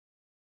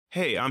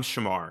Hey, I'm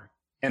Shamar.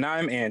 And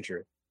I'm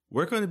Andrew.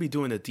 We're going to be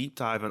doing a deep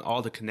dive on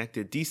all the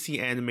connected DC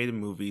animated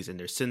movies and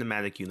their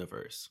cinematic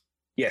universe.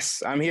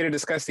 Yes, I'm here to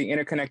discuss the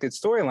interconnected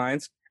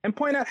storylines and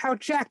point out how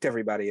jacked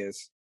everybody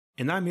is.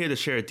 And I'm here to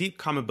share deep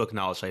comic book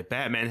knowledge like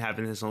Batman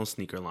having his own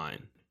sneaker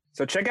line.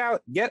 So check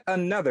out yet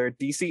another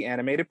DC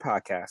animated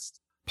podcast.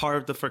 Part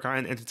of the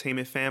Forgotten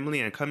Entertainment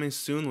family and coming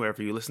soon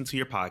wherever you listen to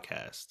your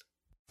podcast.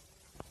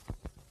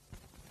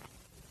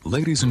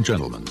 Ladies and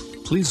gentlemen,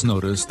 please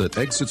notice that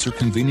exits are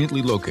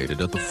conveniently located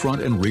at the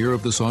front and rear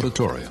of this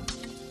auditorium.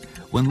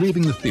 When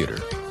leaving the theater,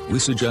 we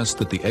suggest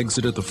that the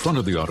exit at the front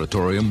of the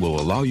auditorium will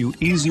allow you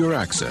easier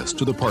access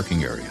to the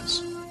parking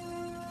areas.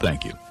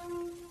 Thank you.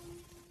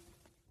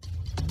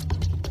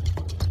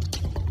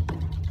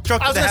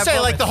 I was going to say,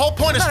 like, the whole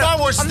point of Star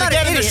Wars is to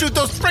get him to shoot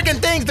those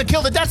friggin' things to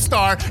kill the Death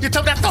Star. You're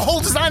talking about the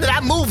whole design of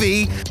that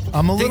movie.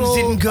 I'm a little...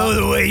 Things didn't go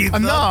the way you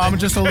thought. No, I'm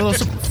just a little...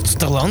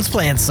 Stallone's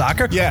playing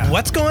soccer? Yeah.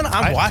 What's going on?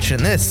 I'm watching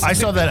this. I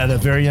saw that at a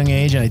very young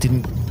age, and I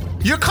didn't...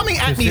 You're coming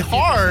at me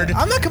hard.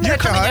 I'm not coming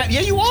at you hard.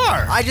 Yeah, you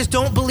are. I just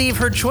don't believe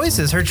her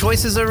choices. Her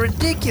choices are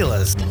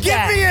ridiculous. Give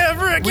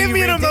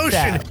me an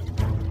emotion.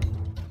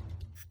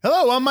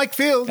 Hello, I'm Mike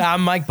Field.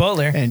 I'm Mike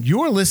Butler. And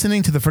you're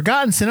listening to the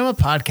Forgotten Cinema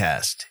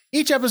Podcast.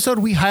 Each episode,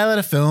 we highlight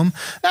a film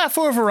that,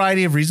 for a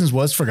variety of reasons,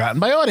 was forgotten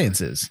by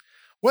audiences.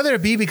 Whether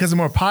it be because a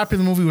more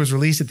popular movie was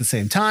released at the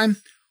same time,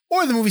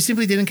 or the movie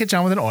simply didn't catch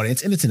on with an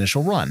audience in its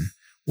initial run.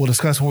 We'll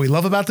discuss what we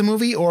love about the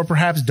movie, or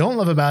perhaps don't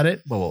love about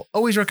it, but we'll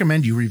always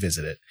recommend you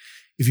revisit it.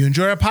 If you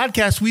enjoy our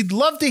podcast, we'd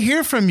love to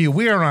hear from you.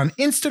 We are on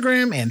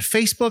Instagram and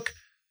Facebook.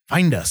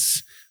 Find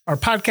us. Our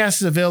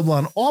podcast is available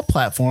on all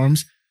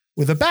platforms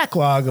with a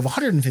backlog of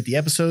 150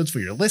 episodes for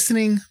your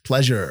listening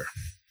pleasure.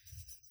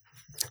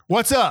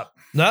 What's up?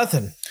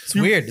 Nothing. It's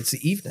weird. It's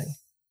the evening.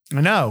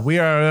 I know. We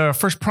are our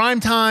first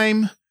prime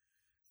time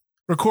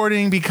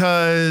recording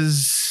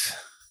because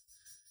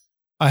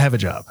I have a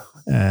job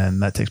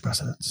and that takes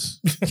precedence.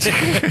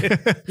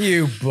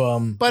 You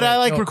bum. But I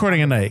like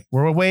recording at night.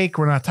 We're awake.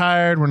 We're not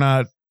tired.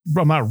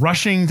 I'm not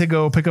rushing to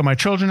go pick up my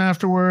children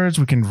afterwards.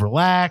 We can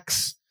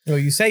relax. Oh,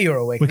 you say you're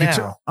awake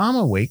now. I'm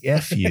awake.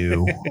 F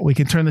you. We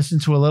can turn this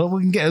into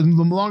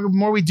the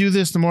more we do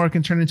this, the more it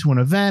can turn into an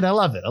event. I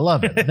love it.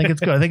 I think it's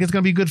good. I think it's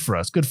going to be good for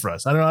us.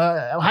 I don't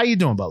know. How you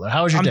doing, Butler?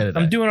 How was your day today?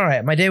 I'm doing all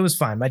right. My day was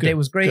fine. My day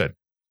was great. Good.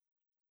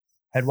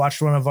 I'd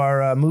watched one of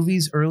our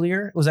movies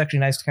earlier. It was actually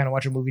nice to kind of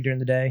watch a movie during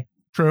the day.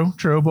 True.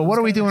 But what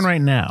are we doing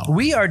right now?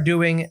 We are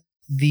doing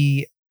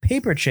The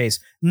Paper Chase,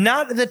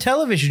 not the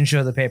television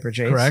show The Paper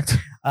Chase. Correct.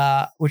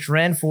 Which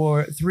ran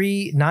for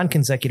 3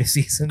 non-consecutive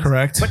seasons.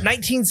 Correct. But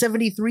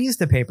 1973's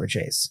The Paper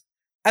Chase.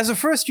 As a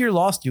first-year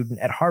law student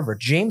at Harvard,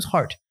 James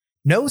Hart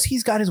knows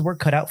he's got his work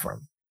cut out for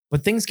him.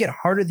 But things get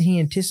harder than he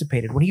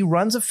anticipated when he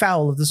runs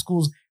afoul of the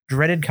school's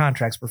dreaded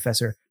contracts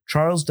professor,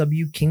 Charles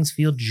W.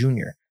 Kingsfield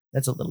Jr.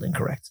 That's a little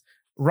incorrect.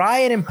 Wry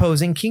and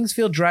imposing,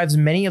 Kingsfield drives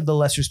many of the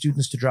lesser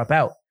students to drop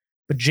out.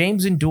 But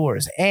James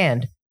endures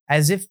and,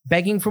 as if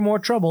begging for more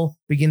trouble,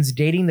 begins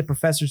dating the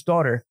professor's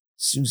daughter,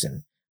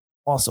 Susan.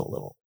 Also a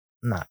little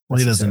not. Well,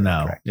 he doesn't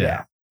know. Correct.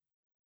 Yeah.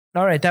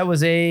 All right. That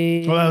was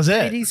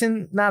a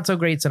decent, not so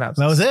great synopsis.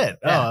 That was it.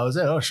 Yeah. Oh, that was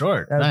it. Oh,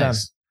 short. That was nice.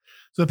 done.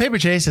 So The Paper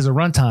Chase has a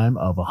runtime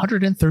of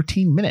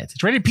 113 minutes.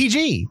 It's rated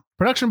PG.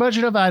 Production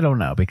budget of, I don't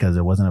know, because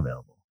it wasn't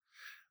available.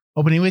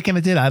 Opening weekend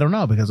it did, I don't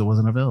know, because it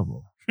wasn't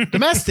available.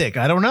 Domestic,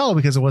 I don't know,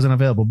 because it wasn't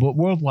available. But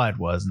worldwide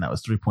was, and that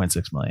was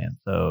 3.6 million.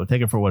 So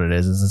take it for what it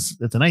is. It's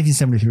a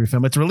 1973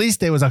 film. Its release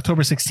date was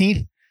October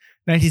 16th,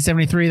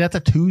 1973. That's a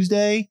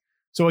Tuesday.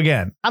 So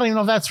again, I don't even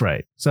know if that's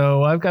right.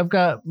 So I've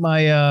got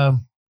my,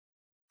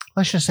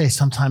 let's just say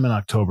sometime in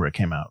October it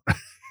came out.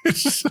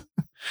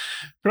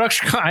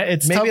 Production.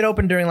 Maybe it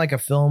opened during like a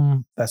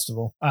film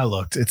festival. I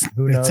looked. It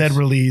knows? said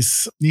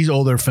release. These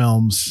older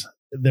films,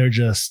 they're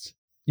just.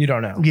 You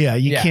don't know. Yeah,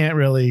 you can't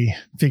really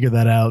figure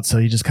that out. So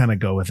you just kind of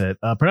go with it.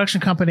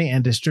 Production company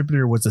and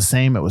distributor was the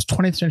same. It was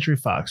 20th Century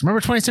Fox. Remember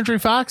 20th Century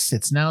Fox?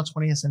 It's now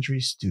 20th Century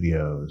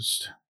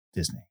Studios.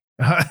 Disney.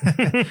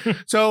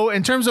 So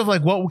in terms of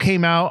like what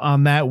came out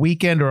on that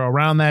weekend or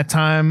around that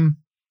time,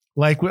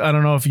 like I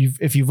don't know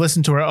if you've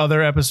listened to our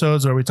other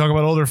episodes where we talk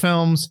about older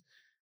films,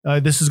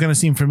 this is going to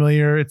seem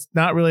familiar. It's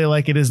not really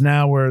like it is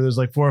now where there's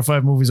like 4 or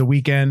 5 movies a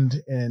weekend,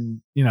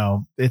 and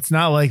it's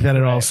not like that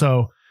at all.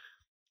 So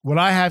what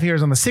I have here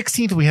is on the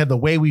 16th, we had The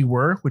Way We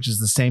Were, which is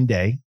the same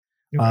day.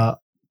 Okay.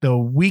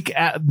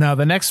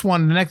 The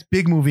next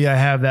big movie I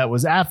have that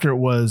was after it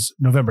was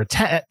November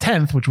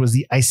 10th, which was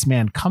The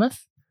Iceman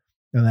Cometh.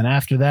 And then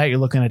after that, you're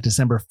looking at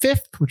December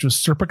 5th, which was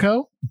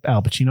Serpico,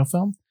 Al Pacino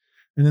film.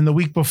 And then the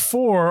week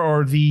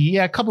before,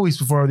 a couple weeks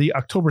before, the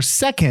October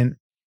 2nd,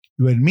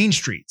 you had Mean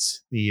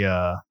Streets,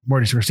 the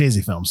Marty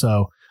Scorsese film.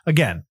 So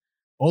again,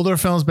 older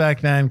films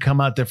back then come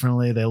out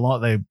differently.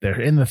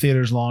 They're in the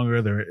theaters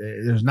longer.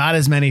 There's not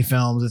as many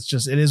films.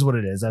 It is what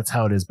it is. That's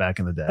how it is back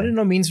in the day. I didn't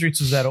know Mean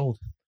Streets was that old.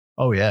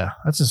 Oh yeah,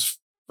 that's his.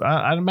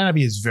 I might not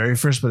be his very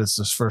first, but it's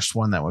his first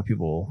one that when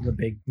people the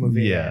big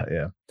movie.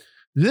 Yeah.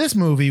 This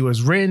movie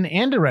was written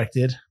and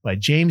directed by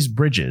James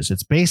Bridges.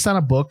 It's based on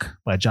a book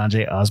by John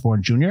J.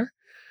 Osborne Jr.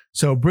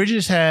 So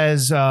Bridges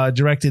has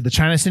directed The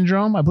China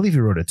Syndrome. I believe he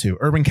wrote it too.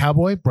 Urban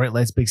Cowboy, Bright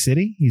Lights, Big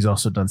City. He's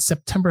also done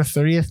September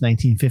 30th,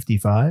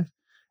 1955.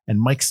 And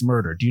Mike's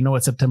Murder. Do you know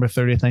what September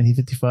 30th,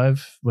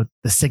 1955? What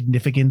the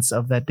significance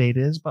of that date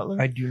is,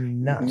 Butler? I do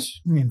not.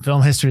 In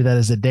film history, that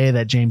is the day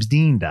that James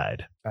Dean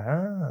died.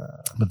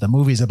 But the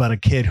movie's about a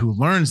kid who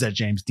learns that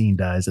James Dean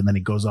dies, and then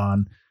he goes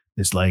on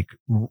this like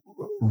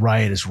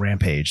riotous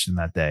rampage in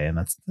that day, and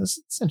that's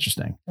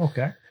interesting.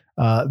 Okay.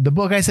 The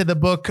book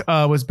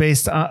was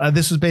based on.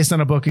 This was based on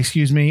a book.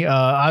 Excuse me.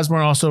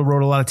 Osborne also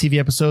wrote a lot of TV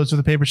episodes for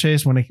the Paper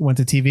Chase when it went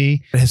to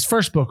TV. His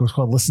first book was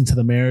called Listen to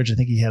the Marriage. I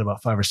think he had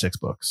about 5 or 6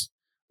 books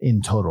in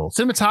total.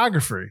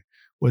 Cinematography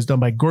was done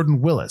by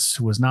Gordon Willis,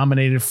 who was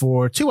nominated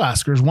for 2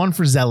 Oscars, one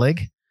for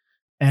Zelig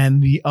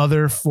and the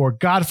other for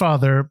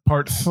Godfather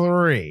Part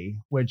 3,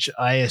 which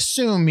I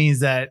assume means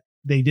that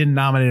they didn't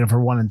nominate him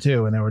for 1 and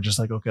 2, and they were just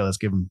like, okay, let's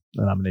give him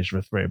the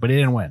nomination for 3, but he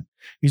didn't win.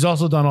 He's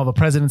also done All the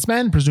President's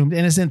Men, Presumed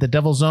Innocent, The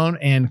Devil's Own,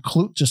 and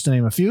Clute, just to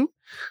name a few.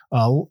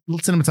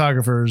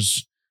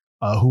 Cinematographers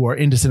who are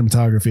into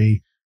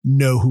cinematography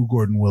know who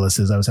Gordon Willis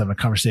is. I was having a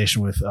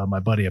conversation with my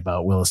buddy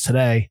about Willis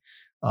today,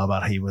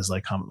 about how he was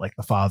like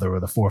the father or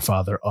the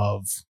forefather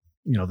of,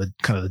 the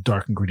kind of the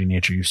dark and gritty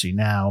nature you see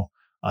now.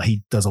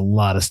 He does a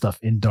lot of stuff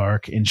in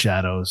dark, in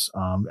shadows.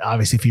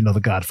 Obviously, if you know The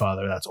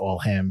Godfather, that's all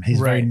him. He's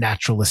a very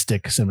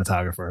naturalistic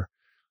cinematographer.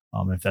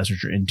 If that's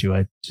what you're into,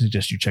 I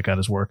suggest you check out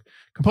his work.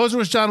 Composer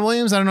was John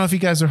Williams. I don't know if you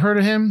guys have heard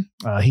of him.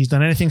 He's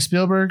done anything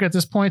Spielberg at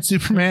this point,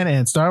 Superman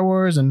and Star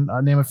Wars, and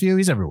name a few.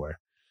 He's everywhere.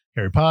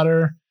 Harry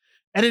Potter.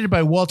 Edited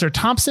by Walter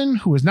Thompson,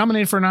 who was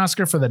nominated for an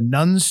Oscar for The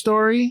Nun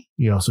Story.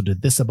 He also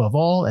did This Above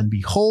All and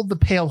Behold the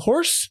Pale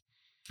Horse.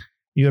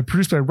 You are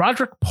produced by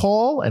Roderick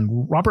Paul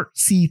and Robert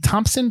C.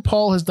 Thompson.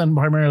 Paul has done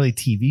primarily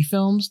TV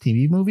films,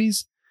 TV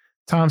movies.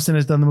 Thompson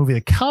has done the movie The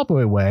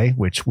Cowboy Way,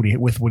 with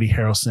Woody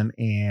Harrelson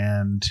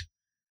and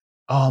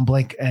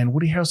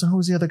Woody Harrelson. Who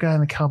was the other guy in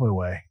The Cowboy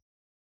Way?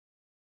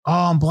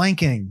 I'm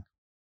blanking.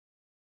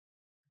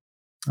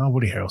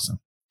 Woody Harrelson.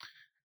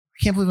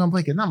 I can't believe I'm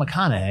blanking. Not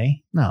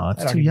McConaughey. No,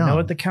 that's too young. You know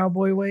what The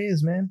Cowboy Way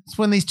is, man? It's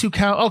when these two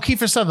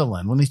Kiefer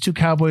Sutherland. When these two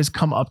cowboys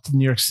come up to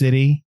New York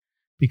City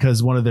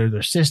because one of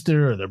their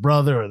sister or their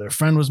brother or their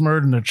friend was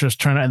murdered, and they're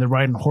just and they're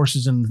riding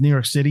horses in New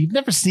York City. You've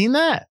never seen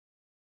that?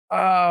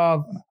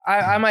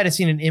 I might have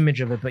seen an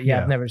image of it, but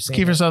I've never seen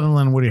Kiefer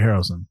Sutherland and Woody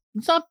Harrelson.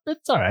 It's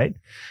all right.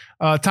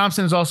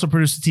 Thompson has also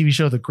produced the TV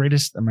show The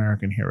Greatest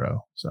American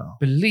Hero. So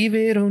believe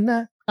it or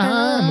not,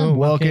 I'm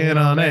walking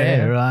on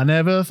air. I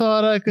never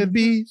thought I could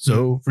be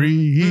so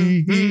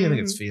free. I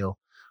think it's Feel.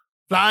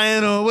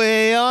 Flying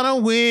away on a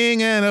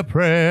wing and a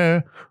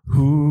prayer.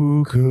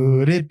 Who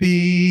could it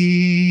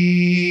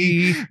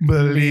be?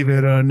 Believe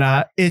it or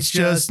not, it's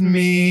just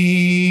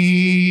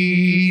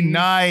me.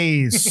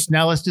 Nice.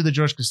 Now let's do the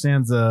George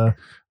Costanza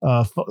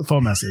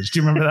phone message. Do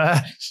you remember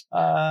that?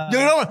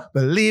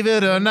 Believe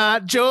it or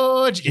not,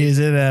 George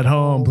isn't at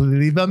home.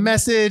 Leave a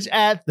message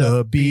at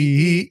the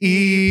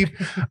beep.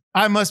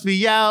 I must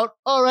be out.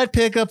 All right,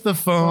 pick up the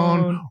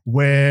phone.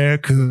 Where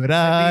could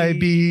I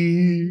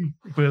be?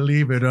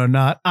 Believe it or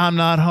not, I'm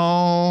not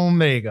home.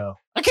 There you go.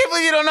 I can't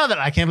believe you don't know that.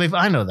 I can't believe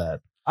I know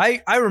that.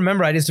 I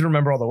remember. I just didn't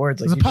remember all the words.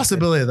 There's a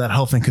possibility that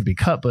whole thing could be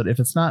cut, but if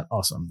it's not,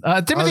 awesome.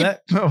 Timothy,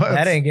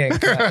 that ain't getting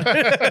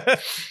cut.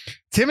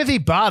 Timothy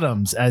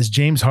Bottoms as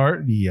James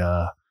Hart,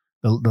 the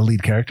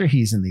lead character.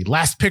 He's in The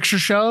Last Picture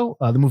Show,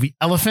 the movie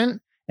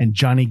Elephant, and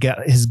Johnny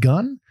Got His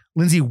Gun.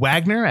 Lindsay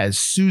Wagner as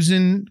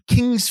Susan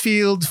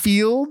Kingsfield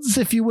Fields,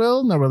 if you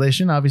will. No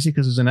relation, obviously,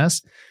 because there's an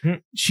S.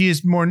 She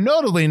is more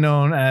notably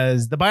known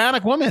as the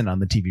Bionic Woman on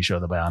the TV show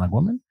The Bionic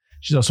Woman.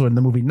 She's also in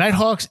the movie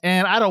Nighthawks,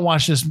 and I don't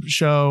watch this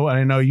show.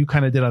 I know you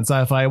kind of did on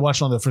Sci-Fi. I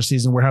watched on the first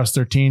season, Warehouse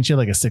 13. She had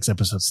like a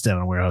 6-episode stint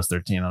on Warehouse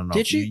 13. I don't know.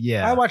 Did she?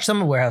 Yeah. I watched some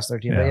of Warehouse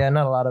 13, but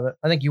not a lot of it.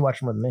 I think you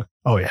watched more than me.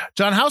 Oh, yeah.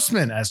 John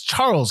Houseman as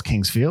Charles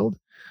Kingsfield.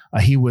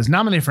 He was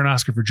nominated for an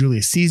Oscar for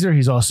Julius Caesar.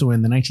 He's also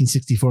in the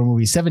 1964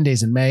 movie 7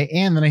 Days in May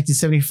and the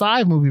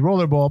 1975 movie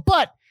Rollerball,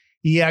 but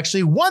he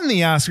actually won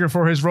the Oscar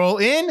for his role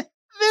in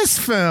this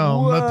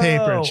film, The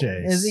Paper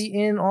Chase. Is he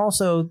in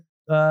also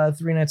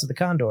 3 Nights of the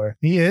Condor?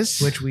 He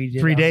is. Which we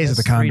did 3 Days of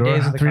the Condor. 3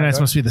 Days of the 3 Condor.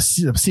 Nights must be the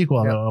sequel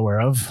I'm aware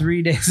of.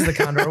 3 Days of the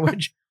Condor,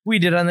 which we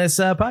did on this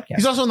podcast.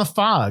 He's also in The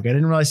Fog. I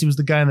didn't realize he was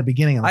the guy in the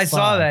beginning of The Fog. I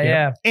saw that,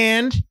 yeah.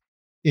 And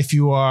if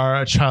you are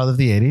a child of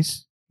the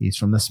 80s, he's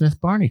from the Smith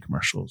Barney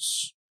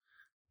commercials.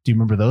 Do you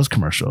remember those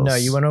commercials? No,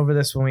 you went over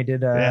this when we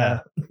did.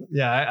 Yeah.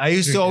 I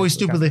used to always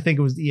stupidly think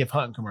it was the E.F.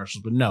 Hutton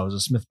commercials, but no, it was a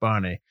Smith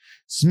Barney.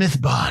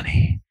 Smith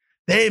Barney.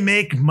 They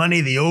make money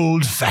the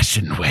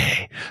old-fashioned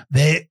way.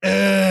 They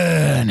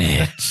earn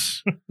it.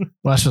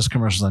 Watch those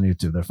commercials on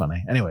YouTube. They're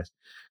funny. Anyways,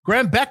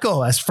 Graham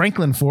Beckel as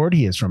Franklin Ford.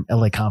 He is from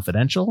LA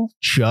Confidential.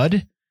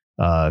 Chud.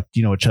 Do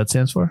you know what Chud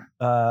stands for?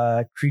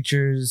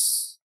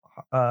 Creatures.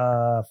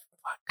 I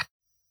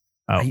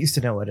used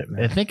to know what it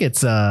meant. I think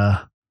it's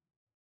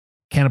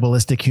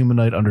cannibalistic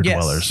humanoid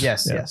underdwellers.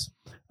 Yes.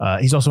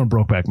 He's also in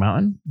Brokeback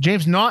Mountain.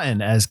 James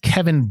Naughton as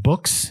Kevin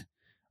Books.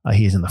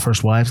 He is in The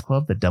First Wives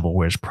Club, The Devil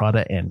Wears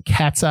Prada, and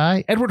Cat's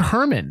Eye. Edward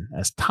Herrmann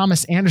as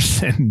Thomas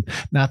Anderson,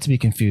 not to be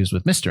confused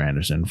with Mr.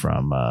 Anderson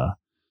from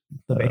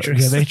The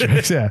Matrix. The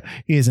Matrix, yeah.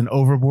 He is in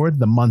Overboard,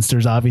 The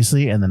Munsters,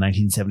 obviously, and the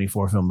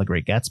 1974 film The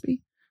Great Gatsby.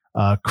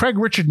 Craig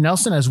Richard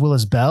Nelson as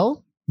Willis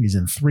Bell. He's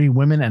in Three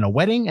Women and a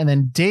Wedding. And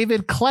then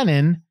David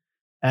Clennon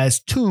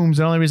as Toombs.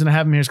 The only reason I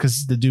have him here is because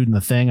he's the dude in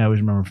The Thing. I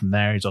always remember from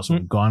there. He's also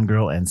in Gone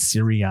Girl and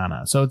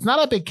Syriana. So it's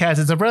not a big cast.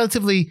 It's a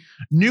relatively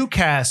new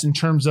cast in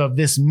terms of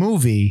this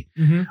movie.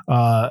 And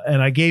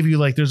I gave you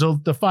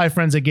the 5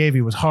 friends I gave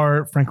you was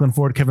Hart, Franklin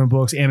Ford, Kevin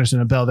Brooks, Anderson,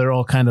 and Bell. They're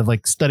all kind of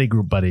like study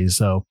group buddies.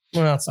 So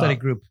well, not study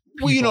group.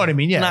 Well, you know what I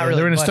mean. Yeah, Not really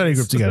they're in a buddies. study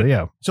group together.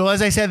 Yeah. So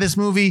as I said, this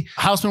movie,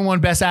 Houseman won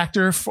Best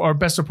Actor or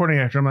Best Supporting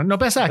Actor.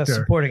 Best Actor. Best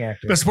supporting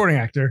actor. Best Supporting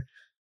Actor.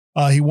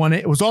 He won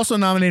it. It was also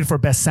nominated for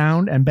Best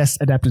Sound and Best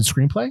Adapted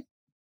Screenplay.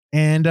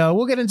 And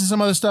we'll get into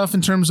some other stuff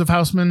in terms of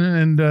Houseman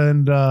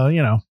and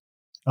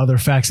other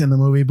facts in the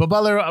movie. But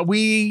Butler,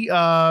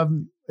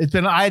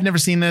 I had never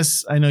seen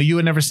this. I know you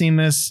had never seen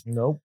this.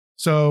 Nope.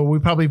 So we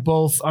probably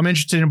I'm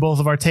interested in both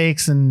of our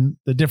takes and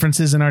the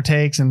differences in our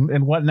takes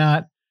and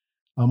whatnot.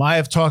 I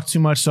have talked too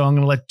much, so I'm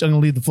going to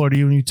leave the floor to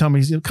you, and you tell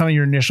me kind of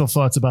your initial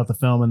thoughts about the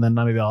film, and then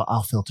maybe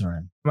I'll filter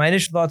in. My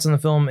initial thoughts on the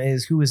film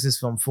is, who is this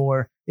film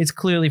for? It's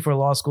clearly for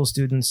law school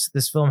students.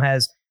 This film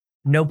has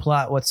no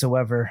plot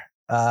whatsoever,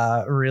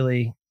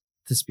 really,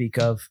 to speak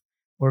of,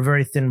 or a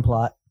very thin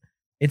plot.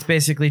 It's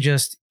basically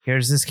just,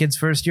 here's this kid's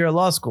first year at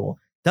law school.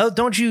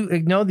 Don't you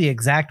know the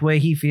exact way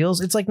he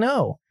feels? It's like,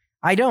 no,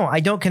 I don't.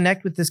 I don't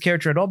connect with this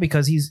character at all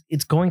because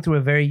it's going through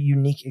a very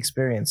unique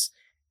experience.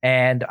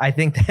 And I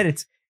think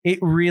that it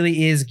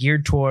really is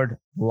geared toward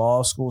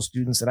law school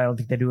students. And I don't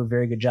think they do a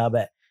very good job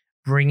at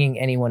bringing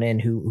anyone in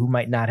who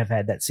might not have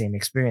had that same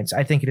experience.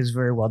 I think it is a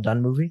very well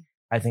done movie.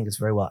 I think it's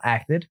very well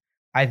acted.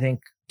 I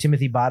think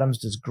Timothy Bottoms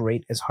does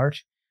great as Hart.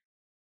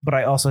 But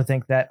I also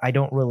think that I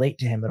don't relate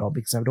to him at all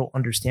because I don't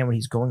understand what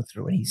he's going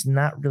through. And he's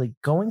not really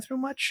going through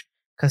much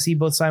because he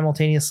both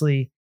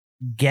simultaneously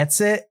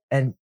gets it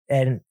and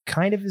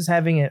kind of is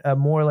having a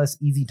more or less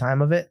easy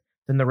time of it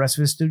than the rest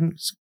of his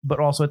students, but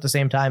also at the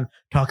same time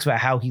talks about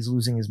how he's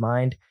losing his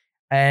mind.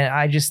 And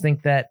I just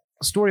think that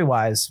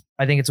story-wise,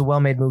 I think it's a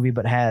well-made movie,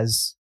 but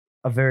has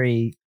a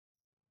very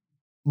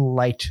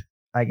light,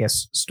 I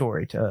guess,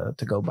 story to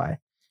go by.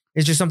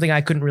 It's just something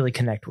I couldn't really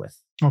connect with.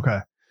 Okay.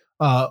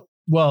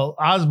 Well,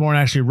 Osborne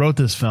actually wrote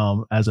this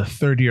film as a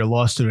third-year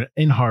law student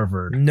in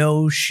Harvard.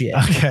 No shit.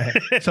 Okay.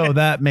 So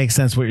that makes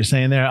sense what you're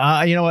saying there.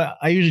 You know what?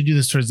 I usually do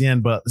this towards the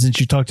end, but since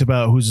you talked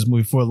about who's this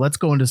movie for, let's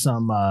go into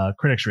some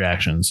critics'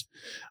 reactions.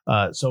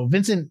 So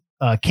Vincent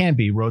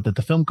Canby wrote that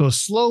the film goes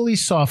slowly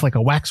soft like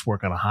a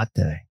waxwork on a hot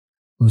day,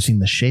 losing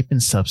the shape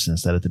and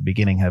substance that at the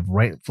beginning have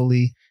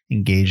rightfully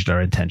engaged our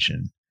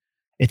attention.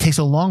 It takes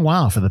a long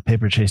while for the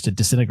paper chase to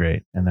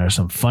disintegrate, and there are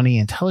some funny,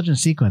 intelligent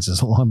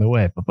sequences along the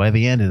way, but by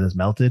the end, it is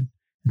melted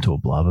into a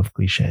blob of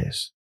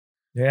cliches.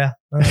 Yeah,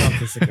 I don't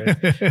disagree.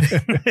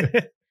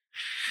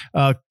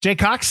 Jay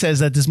Cox says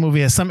that this movie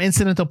has some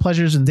incidental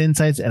pleasures and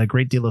insights and a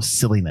great deal of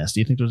silliness.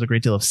 Do you think there's a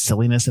great deal of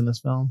silliness in this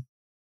film?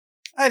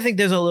 I think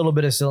there's a little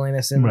bit of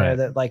silliness in Right.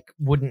 there that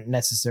wouldn't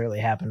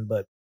necessarily happen,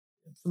 but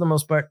for the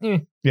most part,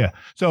 Yeah.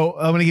 So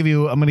I'm gonna give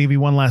you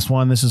one last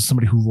one. This is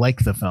somebody who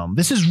liked the film.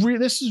 This is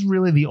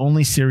really the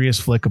only serious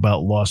flick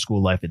about law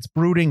school life. It's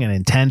brooding and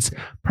intense,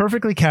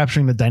 perfectly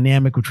capturing the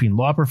dynamic between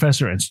law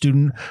professor and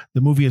student.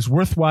 The movie is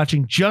worth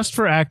watching just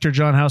for actor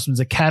John Houseman's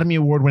Academy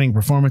Award-winning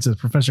performance as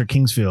Professor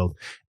Kingsfield.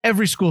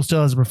 Every school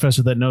still has a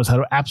professor that knows how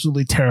to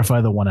absolutely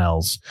terrify the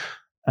 1Ls.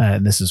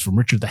 And this is from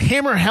Richard the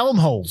Hammer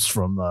Helmholtz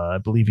from, I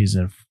believe he's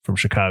from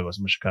Chicago,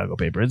 some Chicago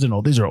paper.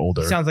 These are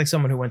older. sounds like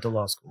someone who went to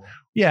law school.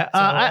 Yeah.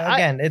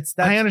 So, that's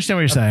I understand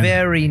what you're saying.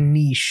 Very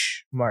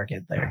niche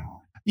market there.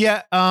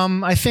 Yeah.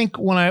 I think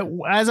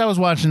as I was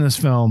watching this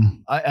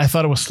film, I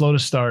thought it was slow to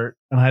start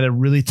and I had a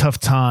really tough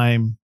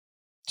time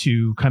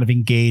to kind of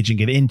engage and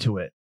get into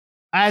it.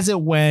 As it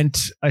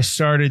went, I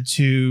started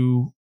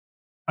to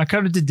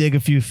dig a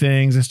few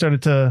things. I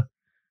started to,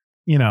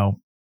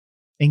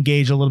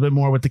 engage a little bit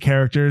more with the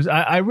characters.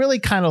 I really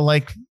kind of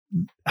like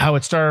how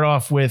it started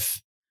off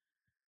with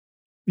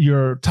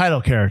your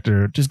title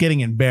character just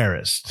getting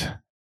embarrassed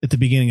at the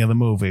beginning of the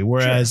movie.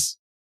 Whereas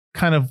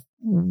kind of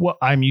what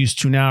I'm used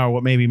to now, or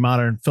what maybe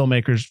modern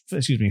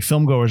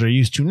filmgoers are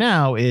used to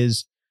now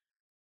is,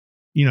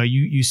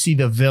 you see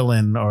the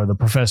villain or the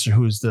professor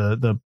who's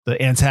the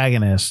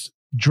antagonist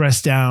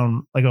dressed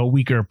down like a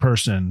weaker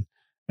person.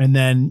 And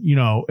then,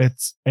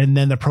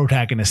 then the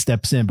protagonist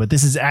steps in, but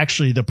this is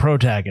actually the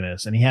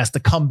protagonist and he has to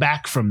come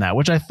back from that,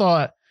 which I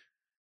thought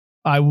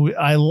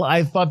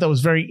I thought that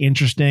was very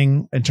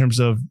interesting in terms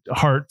of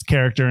Hart's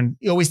character. And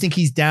you always think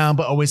he's down,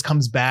 but always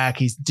comes back.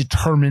 He's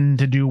determined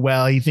to do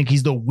well. You think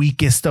he's the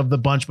weakest of the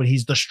bunch, but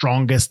he's the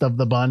strongest of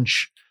the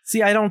bunch.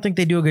 See, I don't think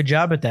they do a good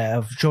job at that,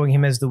 of showing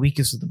him as the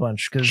weakest of the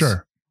bunch.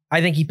 Because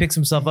I think he picks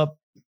himself up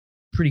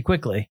pretty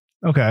quickly.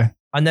 Okay.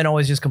 And then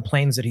always just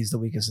complains that he's the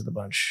weakest of the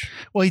bunch.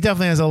 Well, he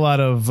definitely has a lot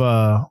of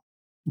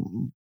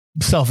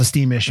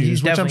self-esteem issues,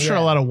 He's which I'm definitely- sure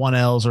a lot of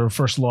 1Ls or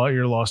first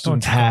year law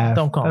students have.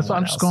 don't call That's them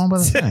what I'm just 1Ls. going by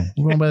the thing.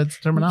 We're going by the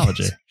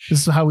terminology.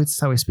 This is how we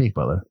speak,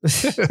 brother.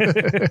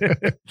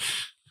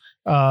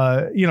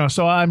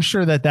 So I'm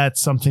sure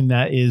that's something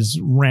that is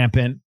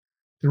rampant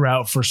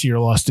throughout first year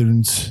law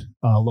students.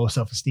 Low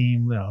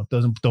self-esteem,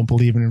 don't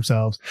believe in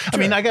themselves. Sure. I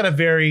mean, I got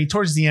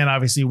towards the end,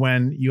 obviously,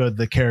 when you had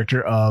the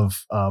character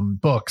of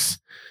Books,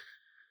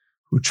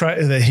 who he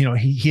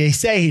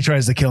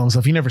tries to kill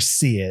himself. You never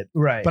see it,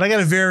 Right? But I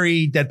got a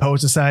very Dead Poet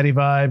Society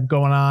vibe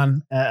going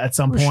on at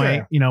some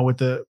point. Sure.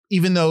 With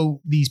even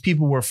though these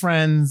people were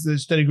friends, the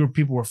study group of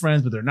people were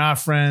friends, but they're not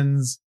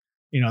friends.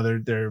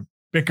 They're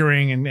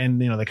bickering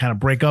and they kind of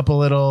break up a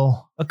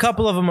little. A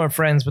couple of them are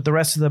friends, but the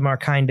rest of them are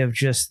kind of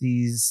just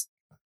these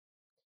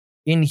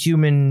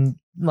inhuman,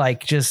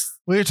 like just.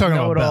 Well, you're talking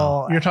about Bell.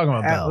 know-it-all. You're talking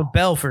about Bell.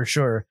 Bell for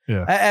sure.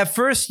 Yeah. At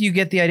first, you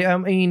get the idea. I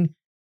mean,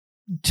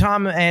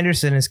 Tom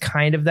Anderson is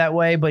kind of that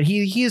way, but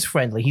he is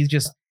friendly. He's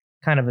just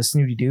kind of a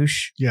snooty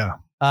douche. Yeah.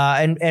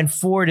 And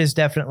Ford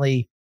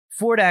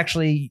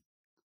actually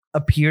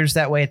appears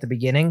that way at the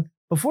beginning,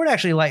 but Ford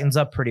actually lightens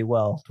up pretty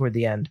well toward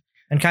the end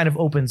and kind of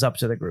opens up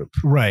to the group.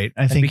 Right.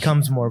 I think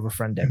becomes more of a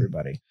friend to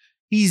everybody.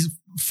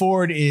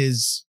 Ford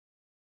is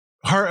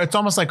Hart. It's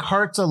almost like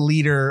Hart's a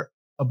leader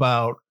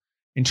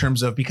in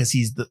terms of, because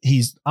he's the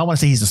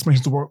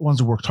ones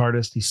who worked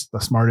hardest. He's the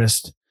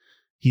smartest.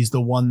 He's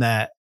the one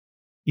that,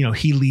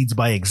 he leads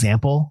by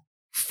example.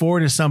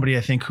 Ford is somebody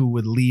I think who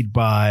would lead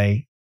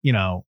by,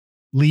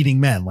 leading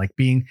men, like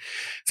being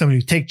somebody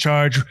who take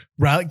charge,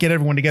 get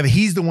everyone together.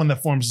 He's the one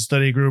that forms the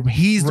study group.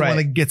 He's the one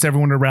that gets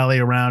everyone to rally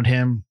around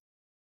him,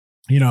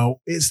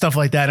 stuff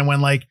like that. And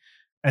when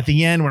at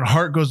the end, when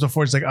Hart goes to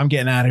Ford, it's like, I'm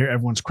getting out of here.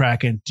 Everyone's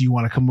cracking. Do you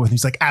want to come with me?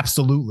 He's like,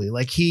 absolutely.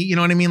 Like you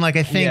know what I mean? Like,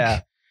 I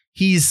think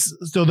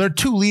so they're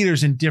two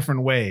leaders in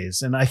different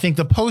ways. And I think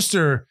the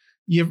poster,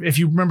 if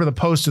you remember the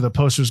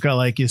poster's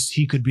got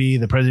he could be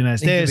the president of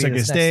the United States,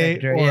 like a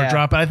state or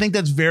drop. And I think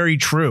that's very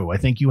true. I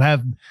think you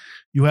have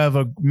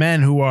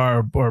men who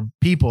are, or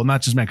people,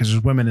 not just men, because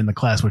there's women in the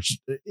class, which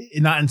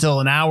not until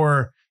an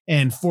hour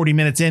and 40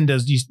 minutes in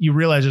does you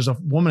realize there's a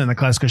woman in the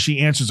class because she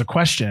answers a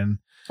question.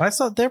 I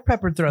saw they're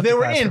peppered throughout. They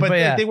were in, but they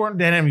didn't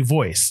have any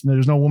voice.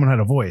 There's no woman who had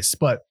a voice,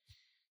 but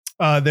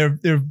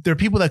they're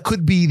people that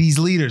could be these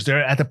leaders.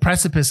 They're at the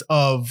precipice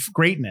of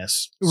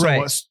greatness,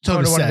 right? So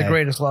one to of say. the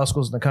greatest law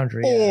schools in the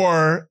country,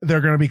 or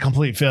they're going to be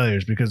complete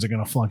failures because they're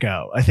going to flunk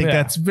out. I think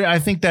that's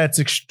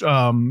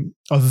a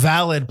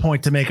valid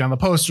point to make on the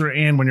poster,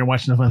 and when you're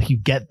watching the film, you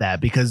get that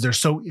because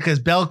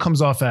Bell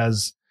comes off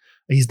as.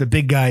 He's the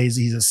big guy.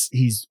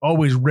 He's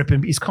always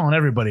ripping. He's calling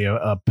everybody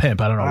a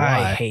pimp. I don't know why.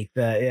 I hate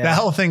that. Yeah. That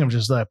whole thing of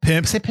just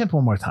pimp. Say pimp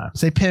one more time.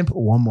 Say pimp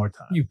one more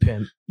time. You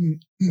pimp.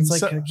 It's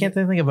like, I can't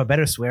think of a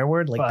better swear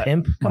word like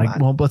pimp. Come on.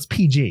 Well, but it's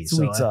PG.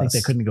 Sweet I think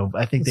they couldn't go.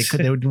 I think they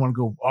didn't want to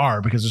go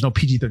R because there's no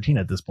PG-13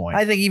 at this point.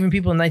 I think even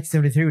people in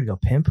 1973 would go,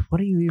 pimp? What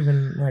are you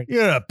even like?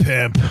 You're a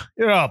pimp.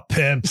 You're all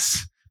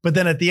pimps. But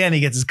then at the end,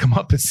 he gets his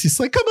comeuppance. He's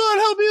like, "Come on,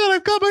 help me out!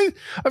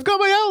 I've got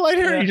my outline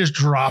here." Yeah. He just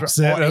drops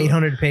it.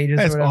 800 pages.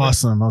 That's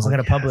awesome. I was I'm like,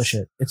 gonna publish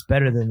it. It's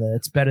better than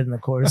the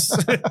course.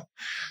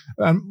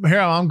 Here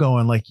I'm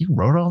going. Like, you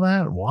wrote all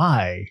that?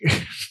 Why?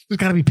 There's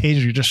got to be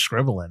pages you're just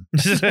scribbling.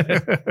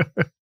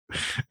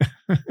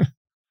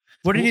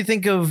 What did you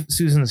think of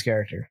Susan's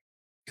character?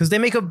 Because they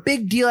make a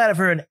big deal out of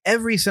her in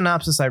every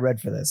synopsis I read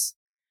for this,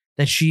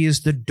 that she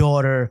is the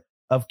daughter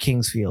of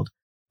Kingsfield,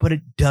 but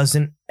it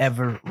doesn't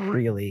ever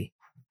really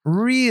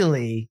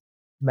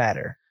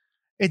matter.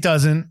 It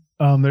doesn't.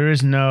 There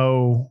is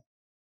no.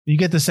 You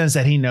get the sense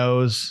that he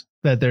knows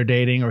that they're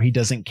dating, or he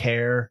doesn't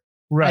care.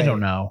 Right. I don't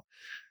know.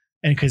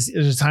 And because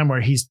there's a time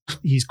where he's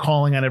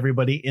calling on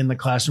everybody in the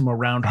classroom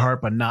around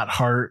Hart, but not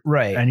Hart.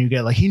 Right. And you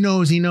get he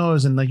knows,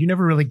 and you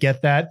never really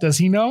get that. Does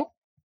he know?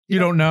 You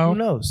don't know. Who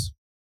knows?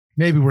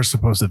 Maybe we're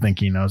supposed to think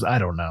he knows. I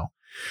don't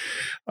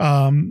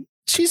know.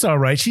 She's all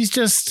right. She's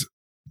just.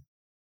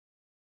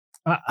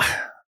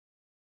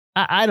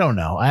 I don't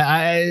know.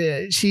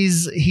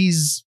 He's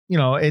is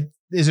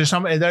there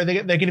some, are they're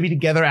going to be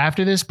together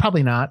after this?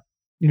 Probably not.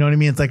 You know what I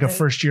mean? It's like a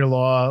first year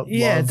law.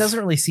 Yeah. love. It doesn't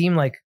really seem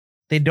like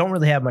they don't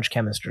really have much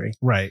chemistry.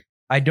 Right.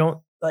 I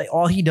don't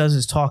all he does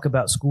is talk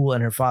about school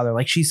and her father.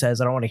 Like she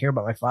says, I don't want to hear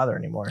about my father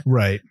anymore.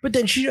 Right. But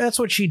then that's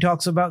what she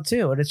talks about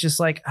too. And it's just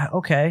like,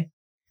 okay,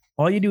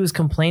 all you do is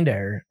complain to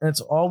her. That's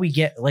all we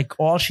get. Like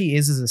all she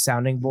is a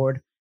sounding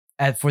board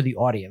for the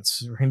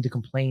audience, for him to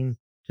complain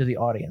to the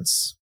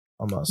audience.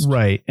 Almost.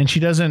 Right. And she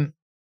doesn't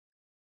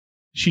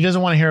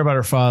want to hear about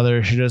her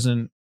father. She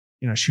doesn't,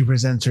 she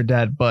resents her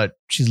dad, but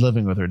she's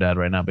living with her dad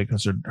right now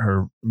because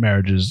her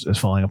marriage is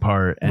falling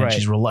apart, and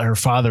right. Her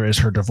father is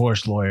her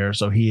divorce lawyer.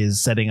 So he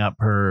is setting up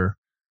her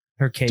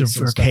case.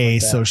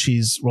 Like so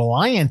she's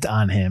reliant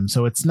on him.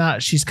 So it's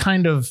not, she's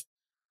kind of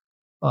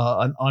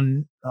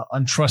an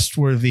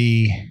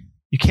untrustworthy.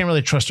 You can't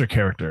really trust her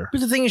character.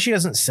 But the thing is, she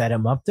doesn't set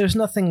him up. There's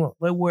nothing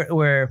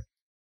where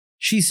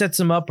she sets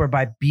him up, or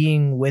by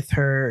being with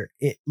her,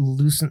 it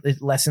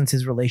lessens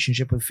his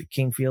relationship with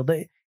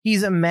Kingfield.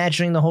 He's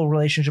imagining the whole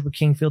relationship with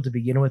Kingfield to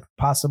begin with,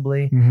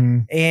 possibly. Mm-hmm.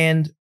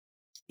 And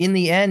in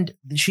the end,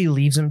 she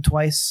leaves him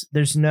twice.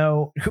 There's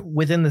no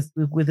within this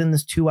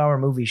 2-hour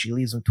movie, she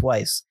leaves him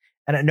twice,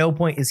 and at no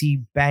point is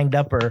he banged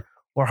up or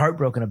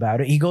heartbroken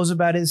about it. He goes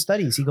about his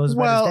studies. He goes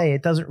about his day.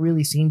 It doesn't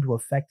really seem to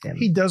affect him.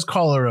 He does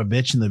call her a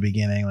bitch in the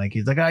beginning. Like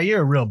he's like, "Oh,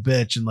 you're a real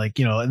bitch," and like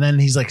and then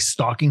he's like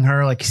stalking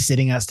her, like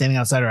standing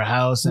outside her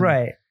house. And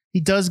right. He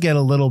does get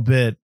a little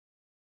bit.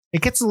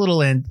 It gets a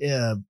little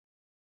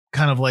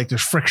kind of like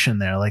there's friction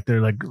there. Like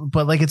they're like,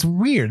 but like it's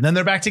weird. And then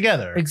they're back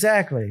together.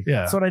 Exactly.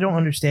 Yeah. That's what I don't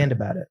understand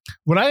about it.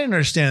 What I didn't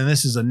understand, and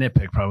this is a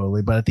nitpick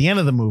probably, but at the end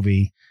of the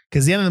movie,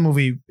 because the end of the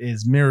movie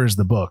mirrors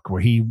the book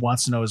where he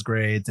wants to know his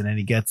grades and then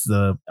he gets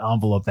the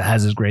envelope that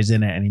has his grades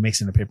in it and he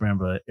makes it in a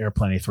paper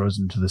airplane. He throws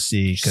it into the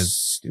sea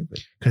because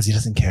he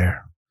doesn't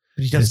care.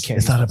 But he doesn't care.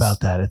 It's not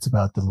about that. It's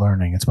about the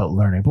learning. It's about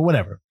learning, but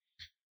whatever.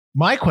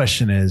 My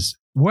question is,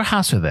 where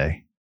house are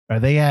they? Are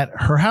they at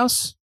her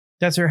house?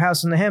 That's her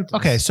house in the Hamptons.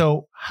 Okay,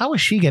 so how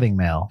is she getting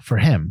mail for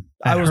him?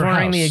 I was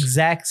wondering the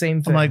exact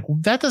same thing. I'm like,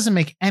 that doesn't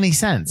make any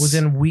sense.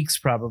 Within weeks,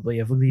 probably,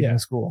 of leaving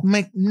school.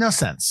 Make no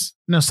sense.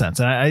 No sense.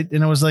 And I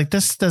was like,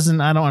 this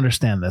doesn't. I don't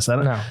understand this. I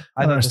don't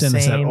understand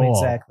this at all.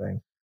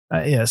 Exactly.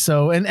 Yeah.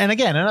 So and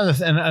again,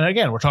 and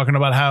again, we're talking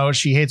about how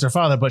she hates her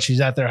father, but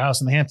she's at their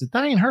house in the Hamptons.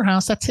 That ain't her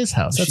house. That's his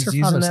house. That's She's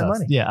her father's using that house.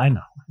 money. Yeah, I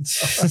know.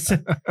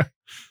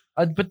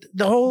 But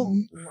the whole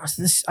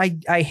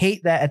I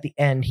hate that at the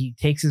end he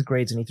takes his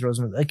grades and he throws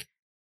them. Like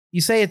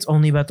you say, it's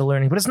only about the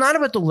learning, but it's not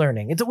about the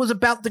learning. It was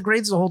about the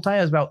grades the whole time.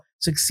 It was about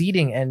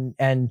succeeding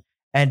and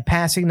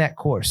passing that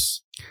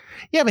course.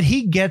 Yeah, but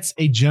he gets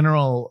a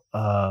general.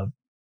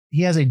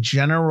 He has a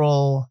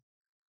general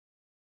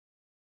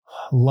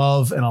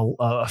love and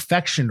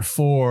affection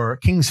for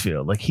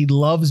Kingsfield. Like he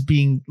loves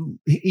being,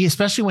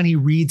 especially when he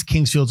reads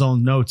Kingsfield's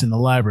own notes in the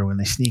library when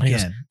they sneak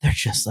in. They're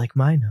just like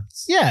my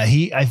notes. Yeah,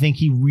 I think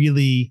he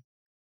really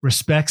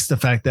respects the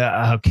fact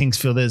that how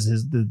Kingsfield is,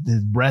 his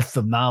breadth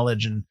of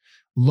knowledge and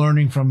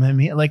learning from him.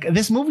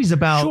 This movie's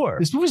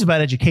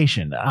about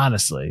education.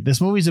 Honestly,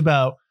 this movie's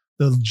about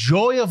the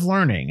joy of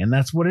learning, and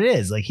that's what it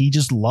is. Like he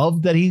just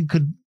loved that he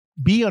could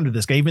be under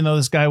this guy, even though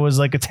this guy was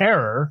like a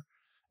terror.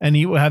 And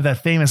he will have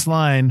that famous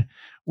line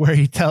where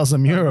he tells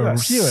him, "You're a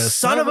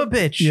son of a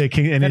bitch." Yeah,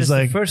 and he's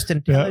like, the first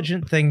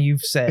intelligent thing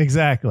you've said.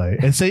 Exactly.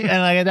 And so,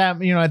 and like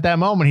at that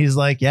moment, he's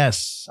like,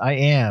 "Yes, I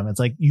am." It's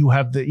like you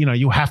have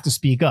to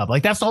speak up.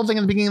 Like that's the whole thing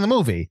in the beginning of the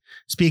movie.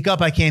 Speak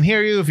up. I can't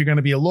hear you. If you're going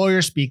to be a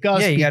lawyer, speak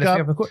up. Yeah, you got to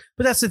speak speak up.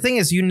 But that's the thing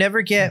is, you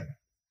never get.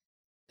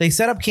 They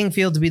set up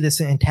Kingfield to be this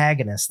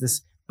antagonist.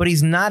 But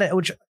he's not.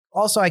 Which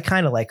also I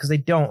kind of like because they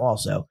don't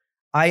also.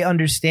 I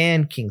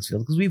understand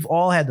Kingsfield because we've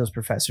all had those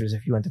professors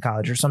if you went to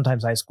college or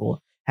sometimes high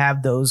school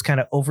have those kind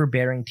of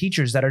overbearing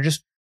teachers that are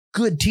just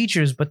good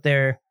teachers, but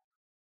they're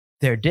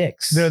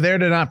dicks. They're there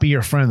to not be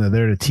your friend. They're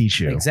there to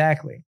teach you.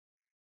 Exactly.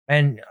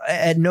 And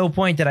at no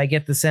point did I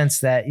get the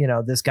sense that,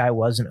 this guy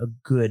wasn't a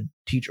good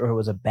teacher or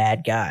was a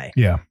bad guy.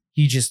 Yeah.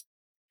 He just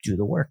do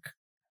the work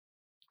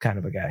kind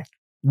of a guy.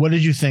 What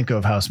did you think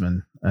of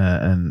Houseman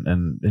and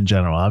in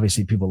general?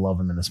 Obviously, people love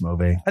him in this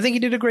movie. I think he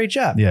did a great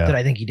job. Yeah. Did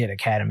I think he did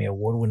Academy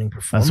Award-winning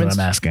performance? That's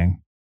what I'm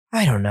asking.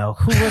 I don't know.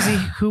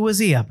 Who was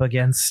he up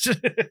against?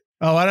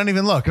 Oh, I don't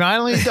even look. No, I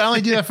only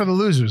do that for the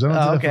losers. I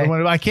don't do that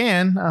for the I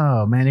can.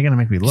 Oh man, you're gonna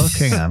make me look.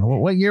 Hang on.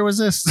 What year was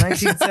this?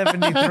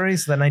 1973.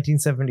 So the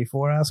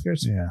 1974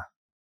 Oscars. Yeah.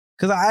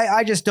 Because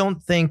I just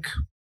don't think.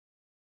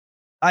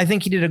 I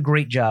think he did a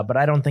great job, but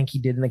I don't think he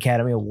did an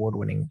Academy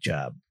Award-winning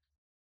job.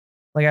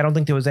 Like, I don't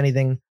think there was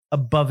anything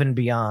above and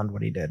beyond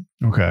what he did.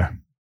 Okay.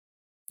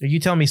 You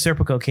tell me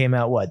Serpico came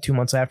out, 2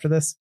 months after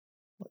this?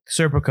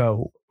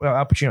 Serpico,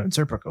 Al Pacino and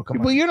Serpico. Come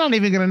on. Well, you're not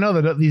even going to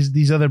know that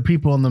these other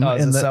people in the...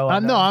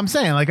 no, I'm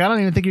saying, I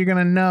don't even think you're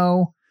going to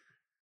know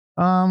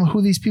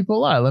who these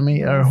people are.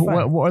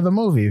 What are the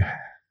movie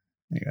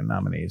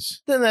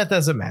nominees? Then that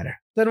doesn't matter.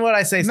 Then what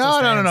I say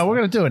No. We're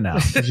going to do it now.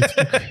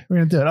 We're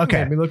going to do it. Okay.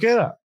 Let me look it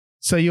up.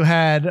 So you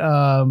had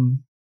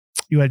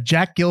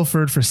Jack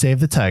Gilford for Save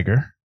the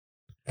Tiger.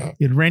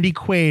 You had Randy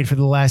Quaid for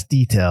The Last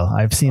Detail.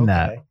 I've seen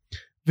that.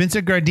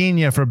 Vincent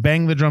Gardenia for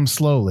Bang the Drum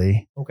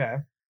Slowly. Okay.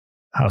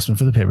 Houseman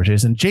for The Paper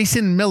Chase. And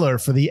Jason Miller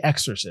for The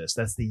Exorcist.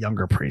 That's the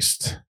younger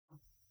priest.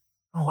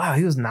 Oh, wow.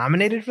 He was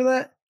nominated for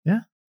that?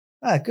 Yeah.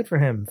 Good for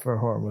him for a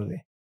horror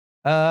movie.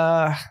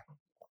 Quaid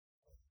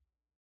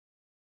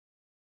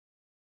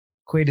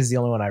is the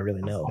only one I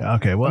really know.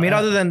 Okay. Well,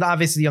 other than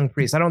obviously The Young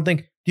Priest. I don't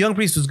think The Young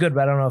Priest was good,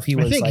 but I don't know if he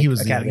was. I think he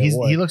was.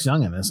 He looks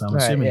young in this. I'm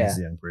assuming he's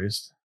the young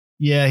priest.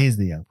 Yeah, he's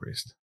the young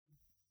priest.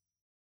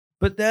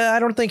 But I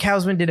don't think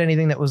Houseman did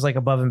anything that was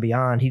above and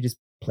beyond. He just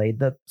played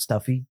the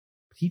stuffy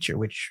teacher,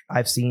 which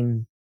I've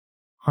seen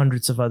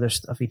hundreds of other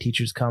stuffy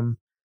teachers come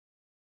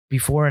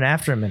before and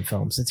after him in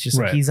films. It's just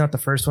he's not the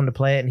first one to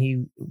play it, and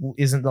he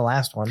isn't the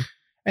last one.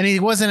 And he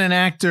wasn't an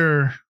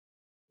actor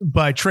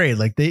by trade.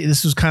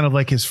 This was kind of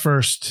like his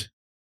first.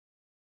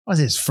 I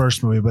wasn't his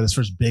first movie, but his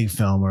first big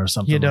film or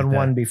something. He had done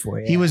one before.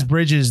 Yeah. He was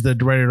Bridges, the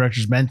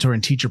director's mentor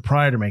and teacher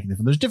prior to making the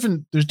film.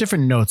 There's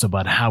different notes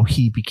about how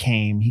he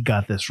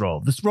got this role.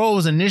 This role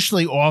was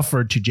initially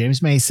offered to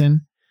James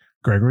Mason,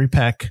 Gregory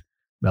Peck,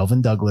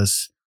 Melvin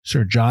Douglas,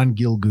 Sir John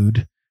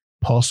Gielgud,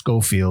 Paul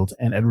Schofield,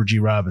 and Edward G.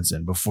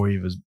 Robinson before he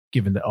was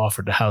given the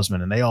offer to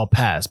Houseman, and they all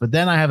passed. But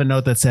then I have a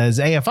note that says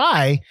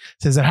AFI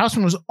says that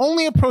Houseman was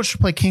only approached to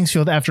play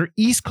Kingsfield after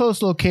East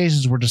Coast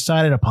locations were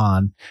decided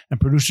upon,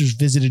 and producers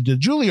visited the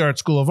Juilliard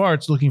School of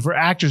Arts looking for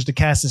actors to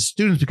cast as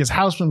students because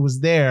Houseman was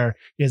there.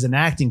 He has an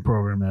acting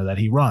program there that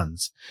he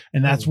runs,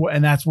 and that's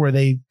where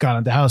they got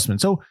into Houseman.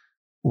 So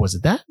was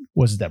it that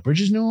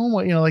Bridges knew him?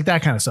 Like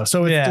that kind of stuff.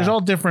 So there's all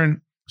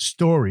different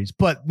stories,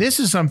 but this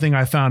is something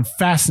I found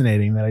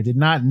fascinating that I did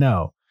not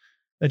know.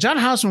 That John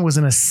Houseman was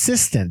an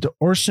assistant to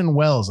Orson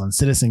Welles on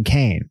Citizen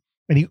Kane.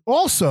 And he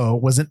also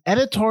was an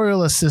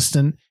editorial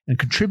assistant and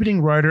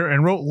contributing writer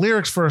and wrote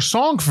lyrics for a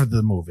song for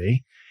the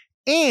movie.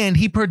 And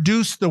he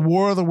produced the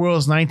War of the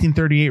Worlds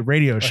 1938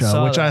 radio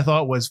show, which I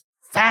thought was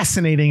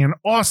fascinating and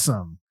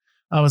awesome.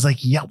 I was like,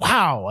 yeah,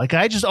 wow. Like,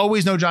 I just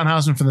always know John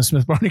Houseman from the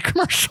Smith Barney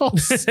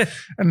commercials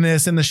and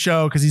this and the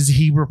show, because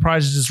he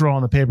reprises his role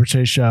on the Paper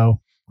Chase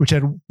show, which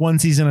had 1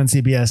 season on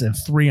CBS and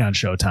 3 on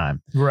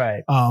Showtime.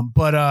 Right.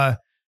 But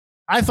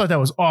I thought that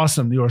was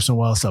awesome, the Orson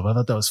Welles stuff. I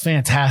thought that was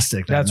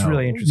fantastic. That's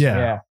really interesting.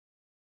 Yeah.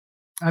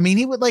 I mean,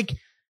 he would like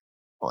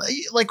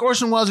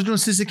Orson Welles are doing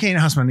Citizen Kane.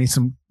 Houseman needs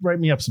write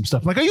me up some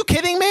stuff. I'm like, are you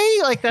kidding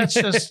me? Like, that's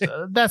just,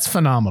 that's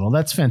phenomenal.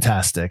 That's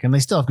fantastic. And they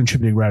still have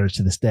contributing writers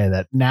to this day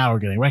that now are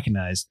getting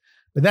recognized.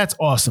 But that's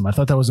awesome. I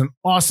thought that was an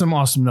awesome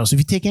note. So if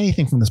you take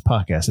anything from this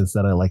podcast, it's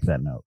that I like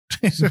that note.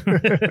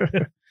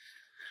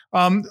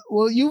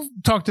 Well, you've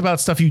talked about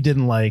stuff you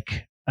didn't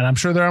like, and I'm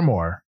sure there are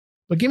more.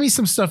 But give me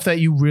some stuff that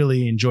you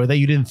really enjoy that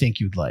you didn't think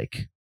you'd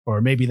like, or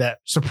maybe that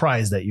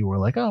surprise that you were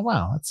like, oh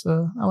wow, that's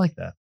I like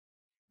that.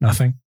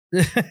 Nothing.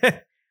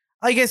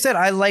 Like I said,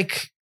 I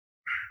like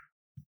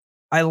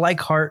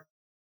Hart.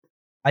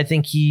 I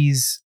think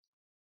he's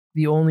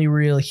the only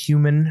real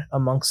human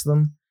amongst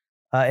them,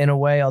 in a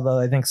way. Although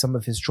I think some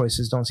of his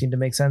choices don't seem to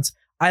make sense.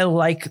 I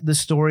like the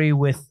story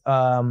with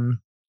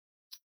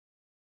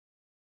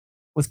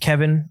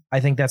Kevin. I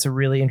think that's a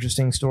really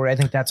interesting story. I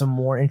think that's a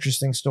more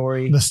interesting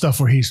story. The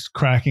stuff where he's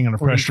cracking under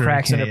pressure. He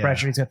cracks under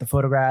pressure. He's got the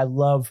photograph. I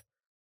love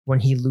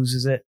when he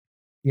loses it.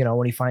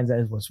 When he finds out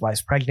his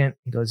wife's pregnant,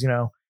 he goes, I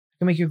can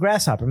make you a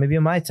grasshopper, maybe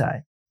a Mai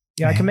Tai.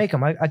 Yeah, I can make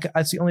them.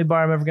 That's the only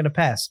bar I'm ever going to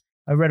pass.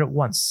 I read it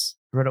once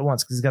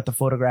because he's got the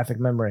photographic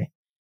memory,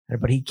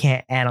 but he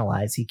can't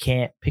analyze. He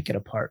can't pick it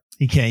apart.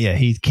 He can't. Yeah,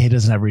 he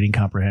doesn't have reading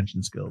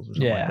comprehension skills or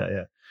something like that.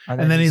 Yeah.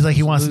 And then he's like,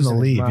 he wants him to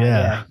leave.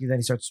 Yeah. Then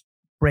he starts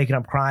breaking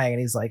up crying,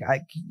 and he's like, I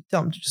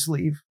tell him to just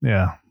leave.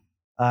 Yeah.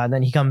 And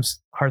then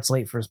Hart's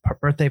late for his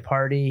birthday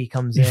party. He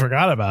comes in. He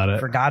forgot about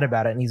it.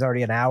 And he's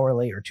already an hour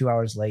late or 2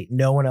 hours late.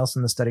 No one else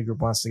in the study group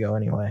wants to go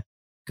anyway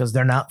because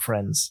they're not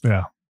friends.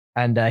 Yeah.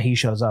 And he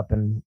shows up,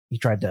 and he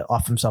tried to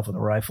off himself with a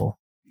rifle.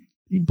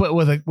 But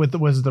was it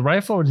the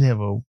rifle, or did he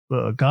have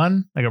a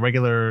gun, like a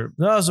regular?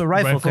 No, it was a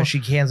rifle because she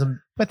hands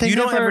him. But you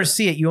don't ever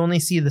see it. You only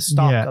see the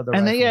stock of the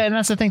rifle. And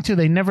that's the thing too.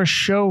 They never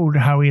showed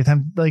how he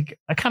attempted. Like,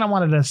 I kind of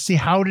wanted to see,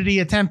 how did he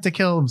attempt to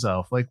kill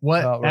himself? Like,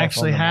 what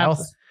actually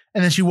happened?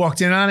 And then she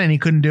walked in on it and he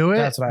couldn't do it.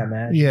 That's what I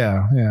imagine.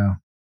 Yeah.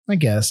 I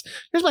guess.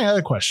 Here's my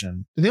other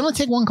question: do they only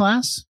take one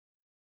class?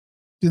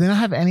 Do they not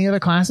have any other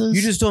classes?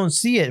 You just don't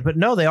see it. But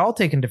no, they all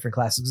take in different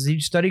classes because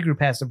each study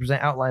group has to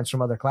present outlines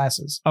from other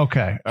classes.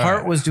 Okay.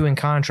 Hart was doing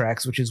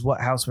contracts, which is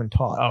what Houseman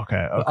taught.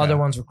 Okay. The other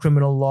ones were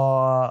criminal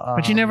law.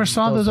 But you never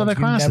saw those other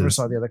classes. Never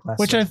saw the other classes.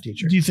 Which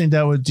do you think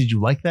did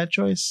you like that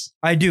choice?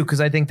 I do,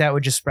 because I think that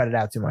would just spread it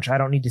out too much. I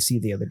don't need to see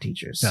the other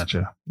teachers.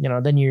 Gotcha.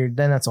 Then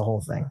that's a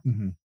whole thing.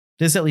 Mm-hmm.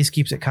 This at least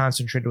keeps it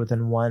concentrated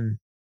within one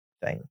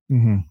thing.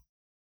 Mm-hmm.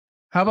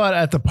 How about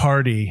at the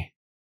party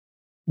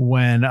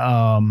when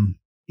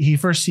he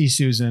first sees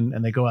Susan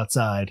and they go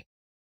outside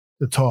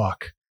to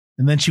talk,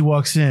 and then she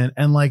walks in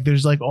and like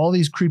there's like all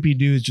these creepy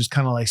dudes just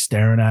kind of like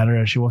staring at her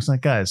as she walks in.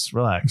 Like, guys,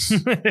 relax,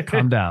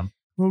 calm down.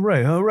 All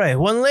right.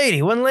 One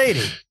lady.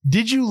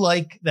 Did you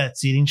like that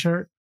seating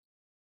chart?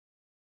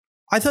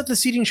 I thought the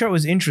seating chart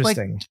was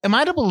interesting. Like, am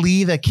I to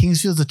believe that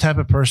Kingsfield's the type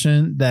of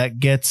person that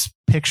gets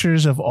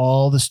pictures of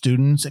all the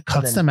students,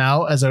 cuts them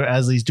out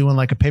as he's doing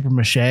like a paper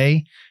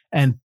mache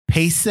and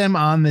pastes them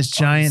on this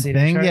giant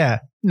thing? Chart? Yeah.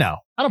 No,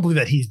 I don't believe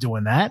that he's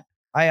doing that.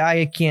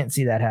 I can't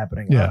see that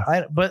happening.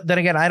 Yeah. But then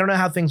again, I don't know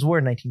how things were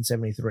in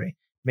 1973.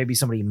 Maybe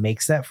somebody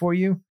makes that for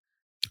you.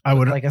 I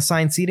would like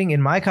assigned seating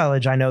in my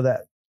college. I know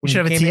that when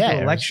you came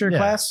into a lecture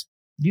class,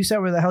 you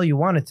sat where the hell you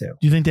wanted to.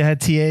 Do you think they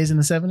had TAs in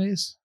the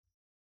 70s?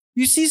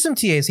 You see some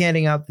TAs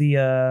handing out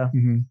the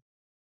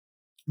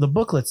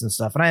booklets and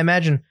stuff. And I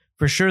imagine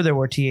for sure there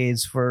were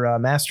TAs for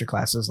master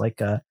classes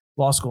like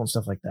law school and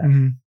stuff like that.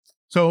 Mm-hmm.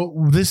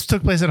 So this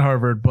took place at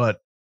Harvard,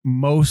 but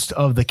most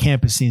of the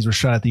campus scenes were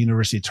shot at the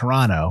University of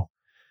Toronto.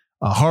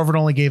 Harvard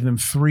only gave them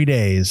 3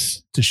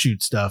 days to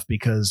shoot stuff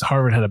because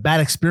Harvard had a bad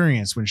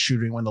experience when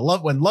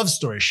Love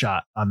Story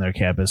shot on their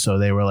campus. So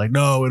they were like,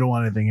 no, we don't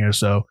want anything here.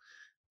 So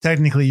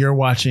technically you're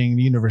watching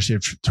the University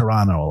of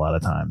Toronto a lot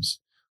of times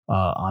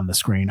on the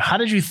screen. How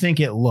did you think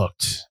it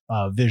looked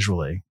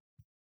visually?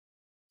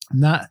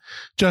 Not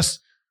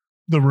just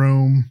the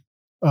room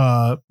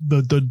the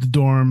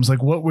dorms.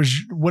 Like,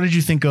 what did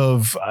you think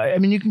of? I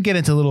mean, you can get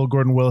into little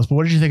Gordon Willis, but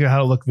what did you think of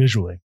how it looked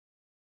visually?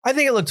 I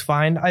think it looked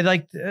fine. I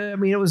liked. I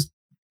mean, it was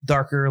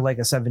darker, like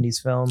a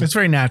 70s film. It's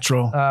very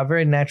natural.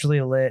 Very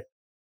naturally lit.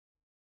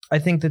 I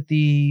think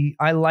that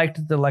I liked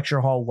that the lecture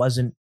hall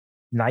wasn't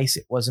nice.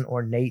 It wasn't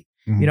ornate.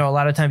 Mhm. You know, a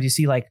lot of times you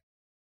see like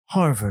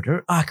Harvard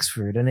or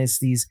Oxford, and it's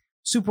these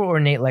super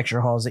ornate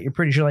lecture halls that you're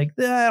pretty sure like,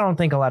 I don't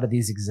think a lot of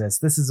these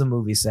exist. This is a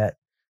movie set.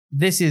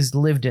 This is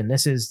lived in.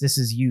 This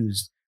is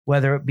used,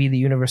 whether it be the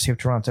University of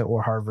Toronto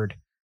or Harvard.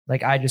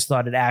 Like, I just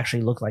thought it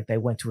actually looked like they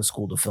went to a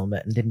school to film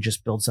it and didn't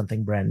just build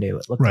something brand new.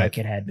 It looked Right. like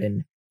it had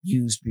been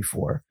used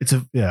before.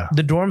 Yeah.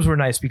 The dorms were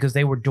nice because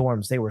they were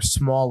dorms. They were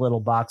small little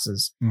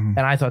boxes. Mhm.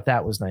 And I thought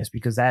that was nice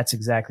because that's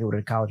exactly what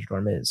a college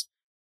dorm is.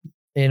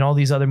 In all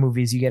these other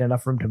movies, you get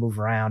enough room to move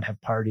around,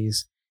 have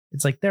parties.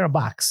 It's like they're a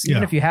box.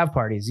 Even Yeah. if you have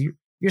parties,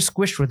 you're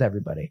squished with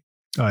everybody.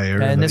 Oh, yeah,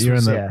 you're, And this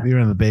was- yeah. you're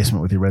in the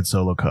basement with your red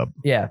Solo cup,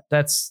 Yeah,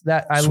 that's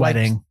that. I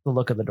Sweating. liked the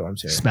look of the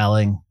dorms here.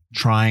 smelling,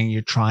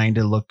 you're trying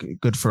to look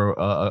good for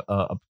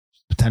a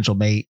potential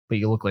mate, but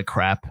you look like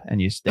crap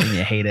and you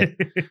hate it.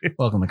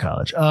 Welcome to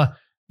college.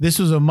 This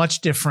was a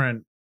much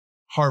different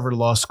Harvard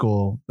Law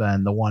School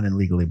than the one in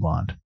Legally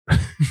Blonde.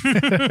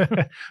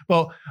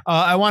 Well,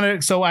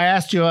 so I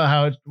asked you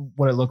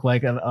what it looked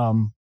like.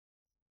 And,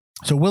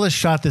 so Willis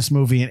shot this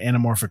movie in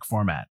anamorphic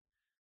format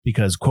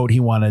because, quote,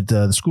 he wanted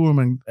the schoolroom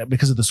and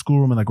because of the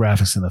schoolroom and the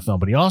graphics in the film.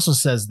 But he also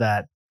says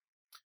that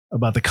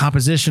about the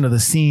composition of the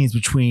scenes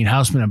between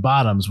Houseman and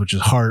Bottoms, which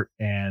is Hart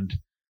and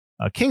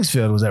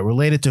Kingsfield, was that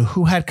related to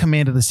who had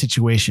command of the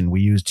situation.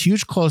 We used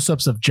huge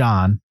close-ups of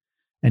John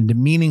and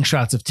demeaning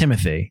shots of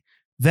Timothy.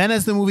 Then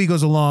as the movie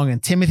goes along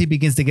and Timothy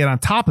begins to get on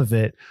top of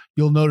it,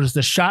 you'll notice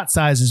the shot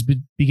sizes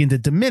begin to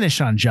diminish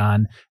on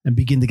John and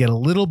begin to get a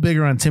little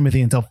bigger on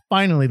Timothy until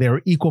finally they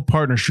were equal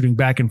partners shooting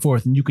back and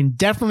forth. And you can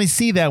definitely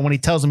see that when he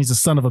tells him he's a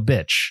son of a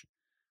bitch.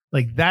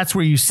 Like, that's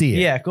where you see it.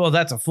 Yeah, cool.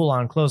 That's a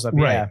full-on close-up.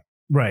 Right. Yeah.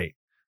 Right.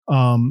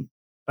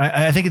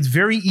 I think it's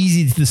very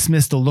easy to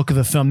dismiss the look of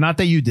the film. Not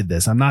that you did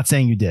this. I'm not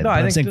saying you did. No, but I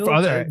I'm think saying the for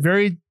look's other, right.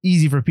 very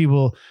easy for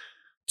people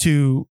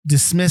to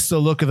dismiss the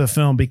look of the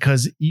film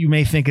because you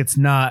may think it's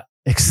not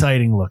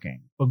exciting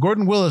looking. But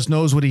Gordon Willis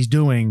knows what he's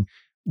doing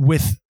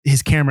with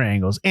his camera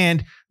angles.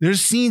 And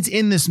there's scenes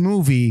in this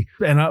movie.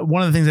 And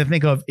one of the things I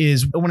think of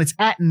is when it's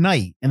at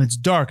night and it's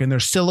dark and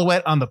there's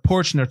silhouette on the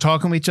porch and they're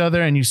talking to each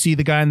other and you see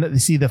the guy, you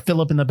see the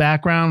Philip in the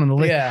background and the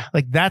lake. Yeah.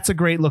 Like, that's a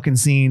great looking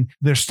scene.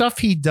 There's stuff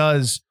he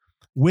does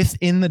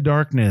within the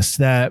darkness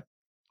that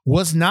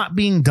was not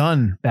being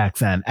done back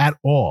then at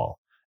all.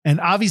 And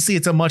obviously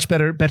it's a much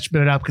better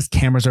now because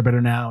cameras are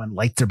better now and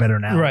lights are better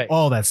now, Right.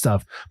 all that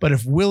stuff. But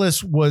if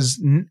Willis was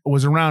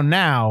around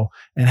now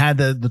and had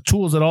the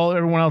tools that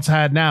everyone else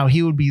had now,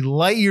 he would be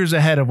light years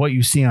ahead of what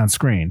you see on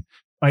screen.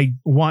 I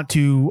want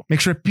to make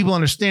sure people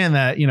understand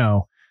that, you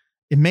know,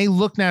 it may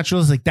look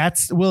natural. It's like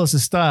that's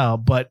Willis's style,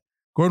 but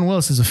Gordon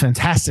Willis is a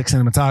fantastic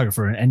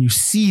cinematographer. And you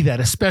see that,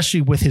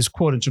 especially with his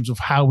quote in terms of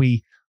how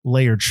he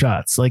layered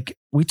shots. Like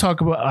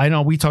I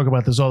know we talk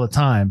about this all the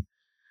time.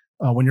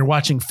 When you're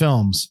watching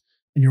films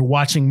and you're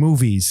watching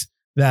movies,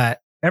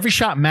 that every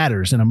shot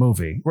matters in a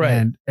movie, Right.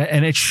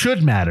 and it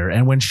should matter.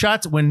 And when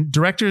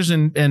directors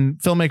and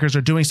filmmakers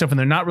are doing stuff and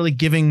they're not really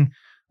giving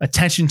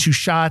attention to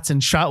shots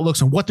and shot looks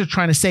and what they're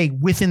trying to say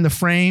within the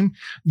frame,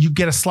 you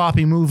get a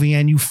sloppy movie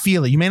and you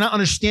feel it. You may not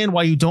understand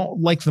why you don't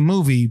like the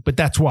movie, but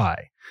that's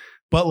why.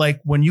 But like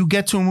when you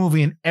get to a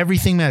movie and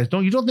everything matters,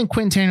 you don't think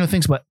Tarantino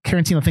thinks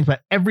about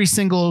every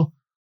single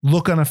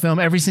look on a film,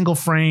 every single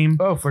frame.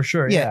 Oh, for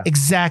sure. Yeah,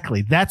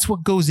 exactly. That's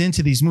what goes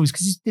into these movies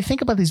because you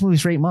think about these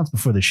movies for 8 months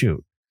before the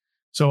shoot.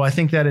 So I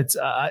think that it's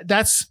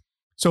that's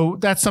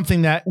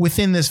something that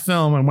within this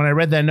film. And when I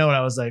read that note,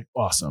 I was like,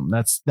 awesome.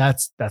 That's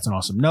an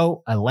awesome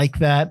note. I like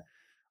that.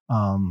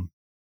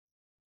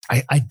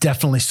 I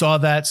definitely saw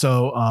that.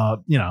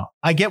 So you know,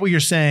 I get what you're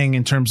saying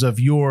in terms of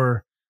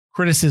your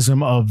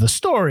criticism of the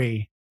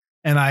story,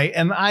 and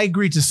I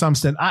agree to some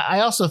extent.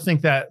 I also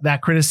think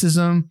that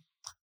criticism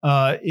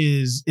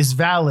is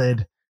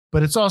valid,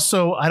 but it's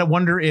also, I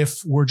wonder if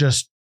we're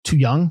just too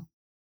young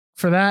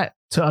for that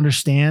to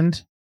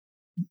understand,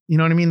 you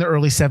know what I mean? The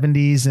early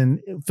 70s and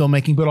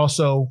filmmaking, but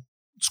also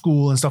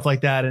school and stuff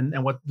like that.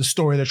 And what the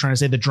story they're trying to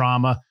say, the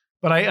drama,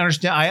 but I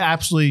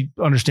absolutely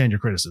understand your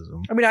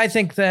criticism. I mean, I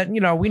think that,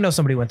 you know, we know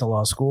somebody went to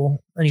law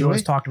school and he Do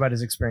always we? talked about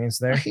his experience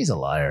there, He's a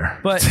liar.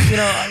 but you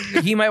know,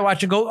 he might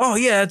watch and go, oh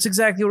yeah, that's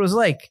exactly what it was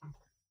like.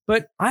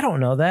 But I don't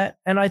know that.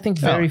 And I think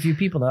very few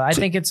people know. I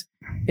think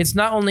it's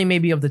not only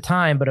maybe of the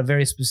time, but a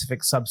very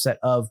specific subset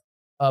of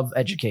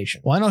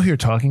education. Well, I know who you're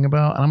talking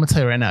about, and I'm gonna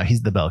tell you right now,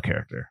 he's the Bell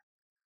character.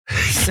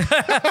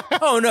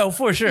 Oh no,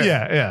 for sure.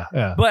 Yeah.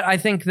 But I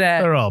think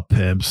that They're all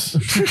pimps.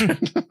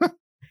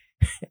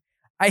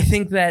 I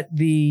think that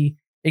the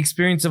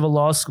experience of a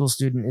law school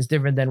student is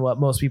different than what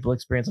most people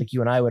experience, like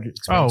you and I would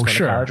experience Oh, going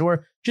sure. to college,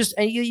 or just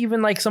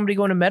even like somebody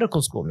going to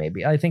medical school.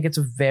 Maybe I think it's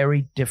a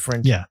very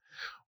different. Yeah.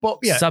 Well,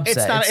 yeah,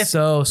 subset. It's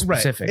so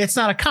specific. Right. It's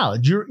not a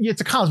college.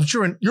 It's a college,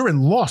 but you're in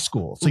law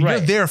school, so you're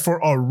there for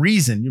a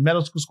reason. Your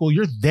medical school,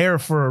 you're there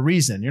for a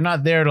reason. You're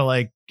not there to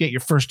like get your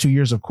first 2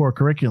 years of core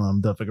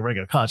curriculum like a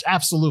regular college.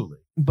 Absolutely,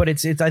 but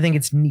it's. I think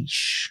it's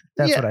niche.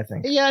 That's what I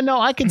think. Yeah, no,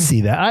 I can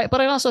see that.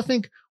 But I also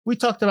think we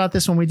talked about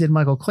this when we did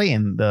Michael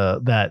Clayton.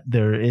 That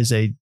there is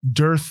a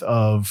dearth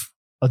of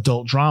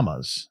adult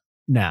dramas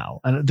now,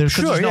 and there's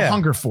no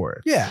hunger for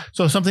it. Yeah.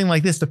 So something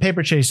like this, The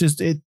Paper Chase,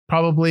 it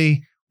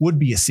probably would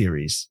be a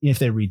series if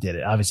they redid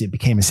it. Obviously, it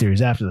became a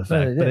series after the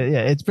fact.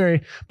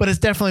 But it's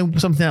definitely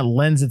something that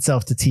lends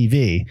itself to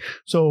TV.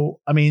 So,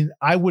 I mean,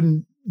 I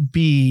wouldn't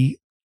be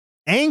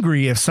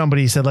angry if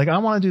somebody said, like, I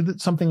want to do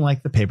something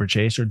like The Paper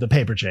Chase or The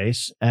Paper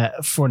Chase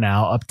for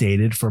now,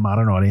 updated for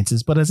modern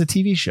audiences, but as a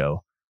TV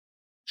show.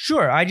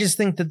 Sure. I just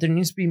think that there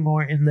needs to be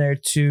more in there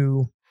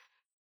to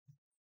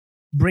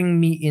bring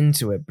me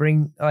into it.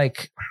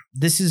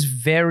 This is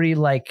very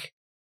like,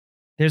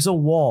 there's a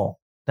wall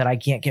that I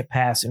can't get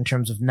past in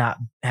terms of not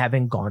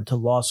having gone to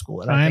law school.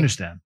 And I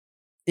understand.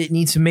 It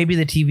needs to, maybe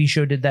the TV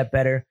show did that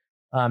better.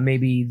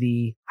 Maybe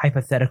the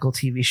hypothetical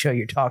TV show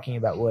you're talking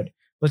about would,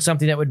 but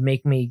something that would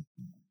make me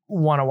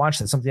want to watch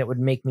that, something that would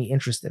make me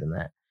interested in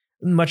that,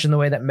 much in the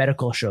way that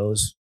medical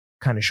shows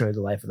kind of show you the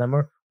life of them,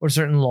 or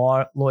certain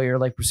lawyer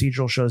like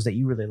procedural shows that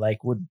you really like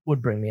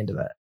would bring me into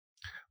that.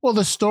 Well,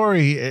 the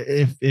story,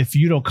 if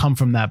you don't come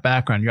from that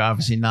background, you're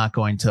obviously not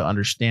going to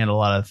understand a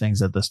lot of things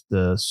that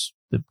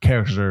the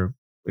characters are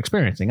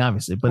experiencing,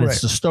 obviously, but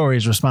it's the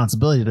story's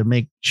responsibility to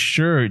make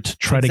sure to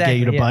try to get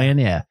you to buy in.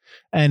 Yeah.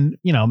 And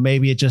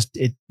maybe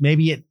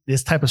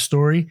this type of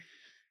story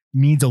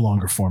needs a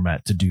longer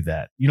format to do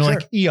that.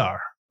 Like ER,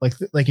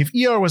 like if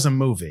ER was a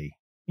movie,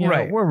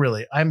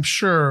 I'm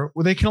sure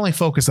they can only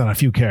focus on a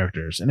few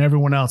characters and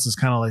everyone else is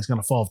kind of like going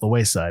to fall off the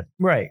wayside.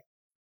 Right.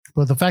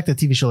 But the fact that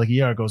TV show like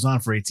ER goes on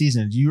for 8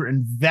 seasons, you're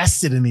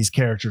invested in these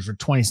characters for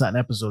 20-something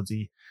episodes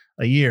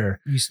a year.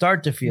 You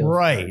start to feel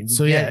right.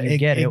 So you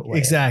get it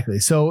exactly.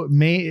 So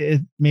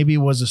maybe it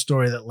was a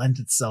story that lent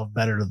itself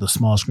better to the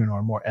small screen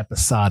or more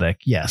episodic.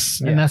 Yes.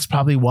 Yeah. And that's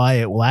probably why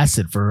it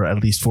lasted for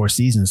at least 4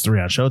 seasons, 3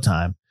 on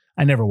Showtime.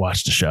 I never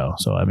watched the show.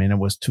 So, I mean, it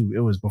was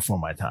before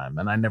my time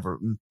and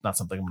not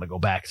something I'm going to go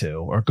back to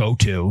or go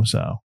to.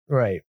 So,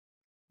 right.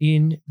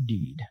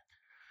 Indeed.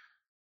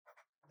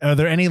 Are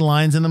there any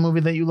lines in the movie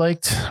that you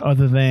liked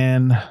other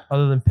than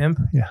Pimp?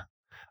 Yeah.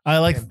 I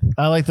like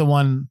the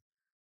one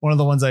of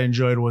the ones I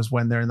enjoyed was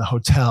when they're in the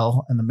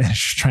hotel and the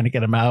manager's trying to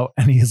get him out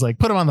and he's like,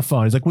 put him on the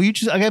phone. He's like, I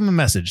gave him a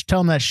message.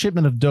 Tell him that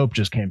shipment of dope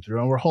just came through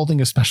and we're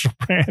holding a special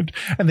brand.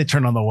 And they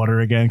turn on the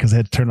water again because they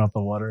had to turn off the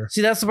water.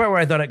 See, that's the part where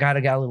I thought it got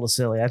a little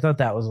silly. I thought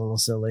that was a little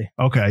silly.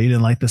 Okay. You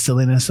didn't like the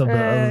silliness of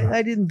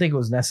I didn't think it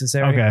was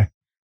necessary. Okay.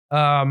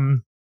 I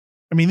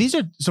mean, these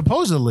are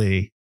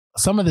supposedly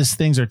some of these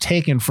things are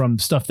taken from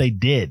stuff they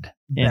did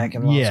back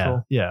in law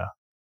school. Yeah.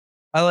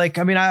 I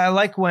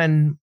like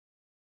when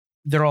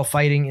they're all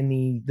fighting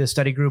in the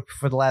study group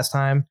for the last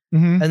time.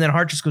 Mm-hmm. And then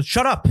Hart just goes,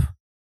 shut up.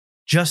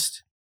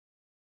 Just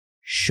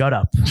shut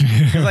up.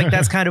 Like,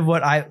 that's kind of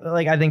what I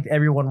think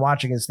everyone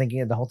watching is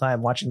thinking the whole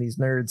time, watching these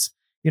nerds,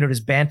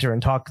 just banter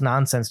and talk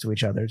nonsense to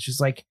each other. It's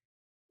just like,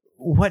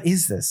 what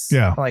is this?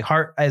 Yeah. Like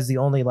Hart as the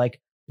only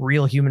like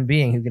real human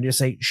being who can just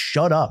say,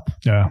 shut up.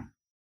 Yeah.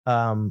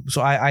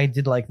 So I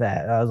did like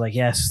that. I was like,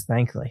 yes,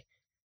 thankfully.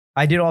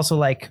 I did also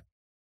like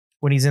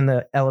when he's in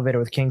the elevator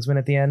with Kingsman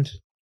at the end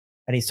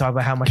and he's talking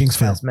about how much his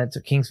class meant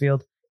to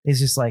Kingsfield. He's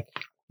just like,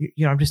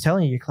 I'm just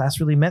telling you, your class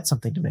really meant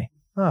something to me.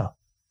 Oh,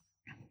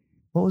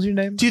 what was your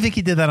name? Do you think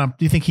he did that?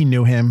 Do you think he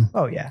knew him?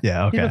 Oh yeah.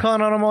 Yeah. Okay. He's been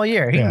calling on him all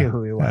year. He knew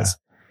who he was.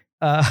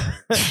 Yeah.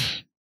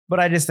 But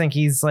I just think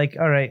he's like,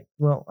 all right,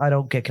 well, I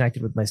don't get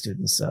connected with my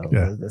students, so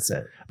that's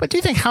it. But do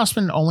you think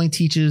Houseman only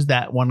teaches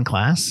that one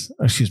class?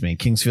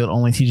 Kingsfield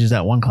only teaches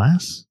that one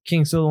class?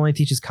 Kingsfield only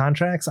teaches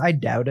contracts? I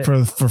doubt it.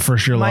 For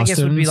first year law students?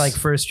 My guess would be like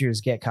first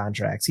years get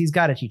contracts. He's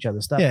got to teach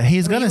other stuff. Yeah,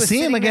 he's going to see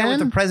him again.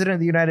 With the president of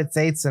the United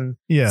States and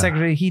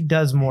secretary, he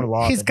does more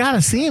law. He's got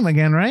to see him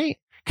again, right?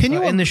 Can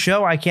you in the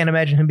show? I can't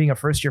imagine him being a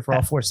first year for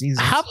all 4 seasons.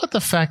 How about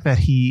the fact that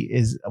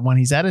when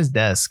he's at his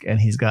desk and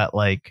he's got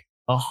like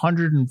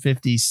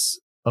 150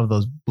 of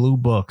those blue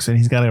books and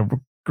he's got to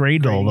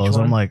grade all those.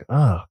 I'm like,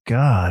 oh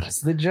God,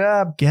 it's the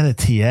job. Get a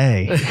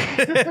TA.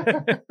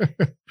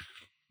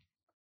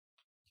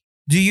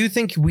 Do you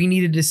think we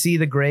needed to see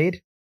the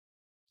grade?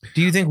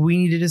 Do you think we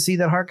needed to see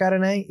that Hart got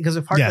an A? Because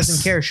if Hart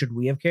doesn't care, should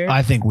we have cared?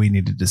 I think we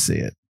needed to see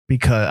it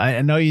because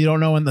I know you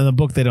don't know in the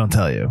book. They don't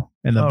tell you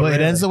in the book. Really?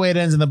 It ends the way it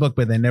ends in the book,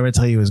 but they never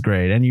tell you his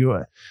grade.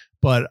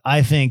 But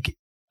I think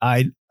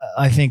I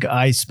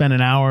spent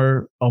an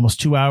hour,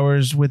 almost 2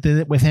 hours with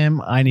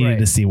him. I needed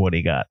to see what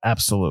he got.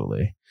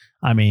 Absolutely.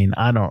 I mean,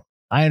 I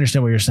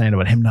understand what you're saying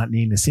about him not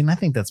needing to see. And I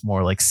think that's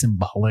more like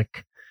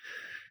symbolic.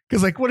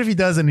 Because like, what if he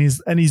does and he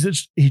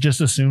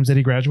just assumes that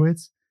he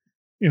graduates?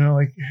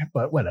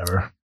 But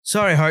whatever.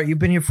 Sorry, Hart, you've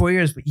been here 4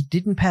 years, but you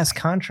didn't pass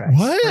contracts.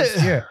 What?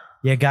 First year.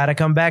 You got to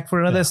come back for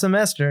another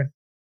semester.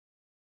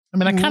 I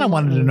mean, I kind of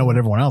wanted to know what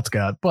everyone else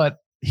got, but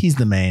he's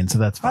the main, so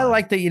that's fine. I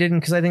like that you didn't,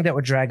 because I think that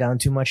would drag on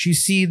too much. You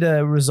see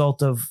the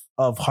result of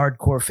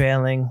hardcore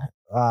failing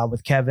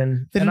with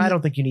Kevin, and I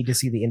don't think you need to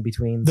see the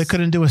in-betweens. They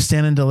couldn't do a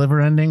stand and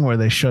deliver ending where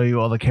they show you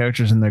all the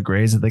characters and their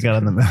grades that they got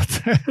on the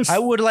math test. I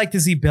would like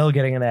to see Bill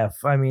getting an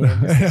F. I mean,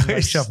 it's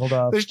like shuffled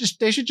off.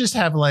 They should just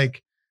have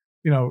like,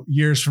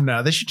 years from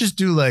now, they should just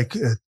do like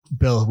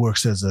Bill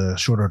works as a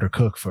short order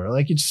cook for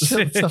like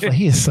stuff like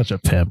he is such a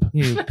pimp.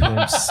 You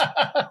pimps.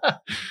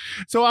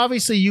 So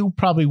obviously you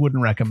probably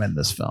wouldn't recommend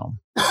this film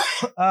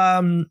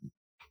to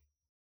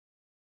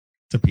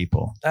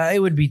people. It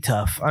would be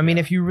tough. I mean,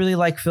 if you really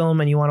like film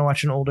and you want to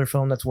watch an older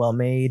film that's well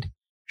made,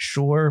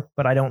 sure,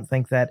 but I don't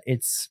think that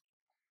it's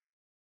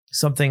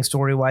something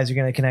story-wise you're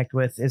going to connect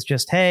with. It's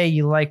just, hey,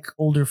 you like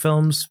older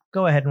films,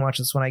 go ahead and watch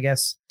this one, I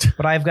guess.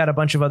 But I've got a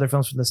bunch of other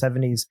films from the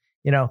 70s.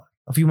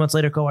 A few months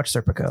later, go watch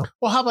Serpico.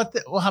 Well, how about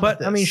this?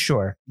 I mean,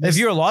 sure. If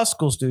you're a law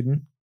school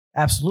student,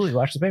 absolutely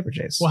watch The Paper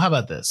Chase. Well, how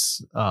about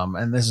this?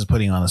 And this is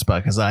putting you on the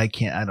spot because I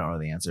don't know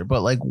the answer.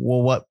 But like,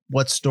 well,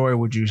 what story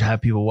would you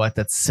have people watch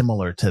that's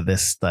similar to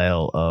this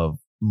style of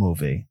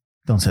movie?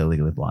 Don't say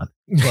Legally Blonde,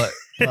 but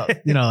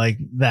like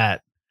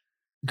that.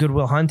 Good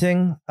Will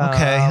Hunting.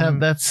 Okay,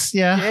 that's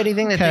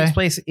anything that takes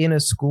place in a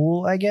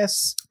school, I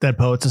guess. Dead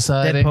Poet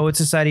Society. Dead Poet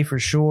Society for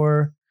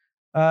sure.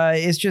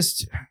 It's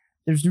just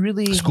there's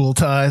really School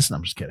Ties. No,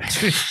 I'm just kidding.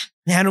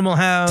 Animal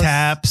House.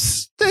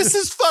 Taps. This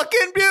is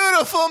fucking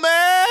beautiful,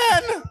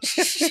 man.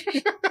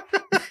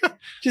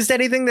 Just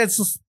anything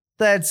that's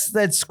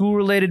school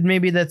related,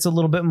 maybe that's a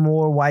little bit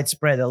more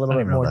widespread, a little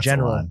bit more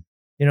general.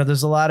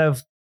 There's a lot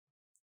of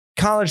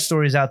college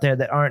stories out there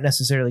that aren't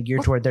necessarily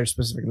geared toward their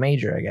specific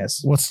major, I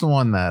guess. What's the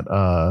one that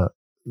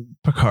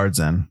Picard's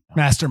in?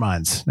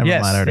 Masterminds. Never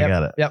mind, I already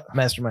got it. Yep,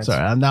 Masterminds.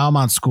 Sorry, now I'm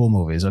on school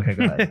movies. Okay,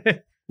 go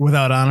ahead.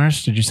 Without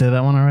Honors. Did you say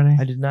that one already?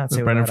 I did not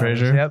say Brendan Without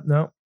Fraser. Honors. Yep,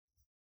 no.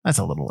 That's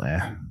a little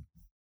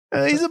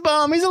he's a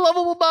bum. He's a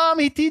lovable bum.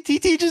 He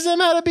teaches them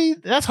how to be.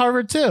 That's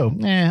Harvard too.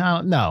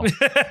 No.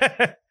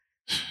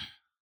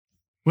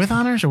 With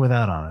honors or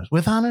without honors?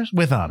 With honors?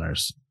 With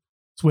honors.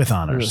 It's with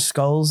honors.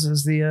 Skulls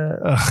is the.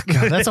 Oh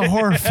God, that's a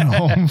horror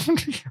film.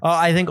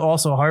 I think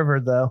also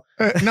Harvard though.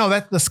 No,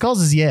 the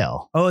Skulls is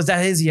Yale. Oh, is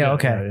that his? Yeah.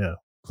 Okay. Yeah.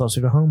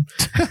 Closer to home.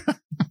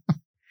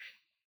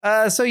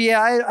 So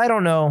yeah, I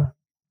don't know.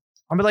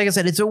 I mean, like I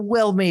said, it's a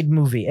well-made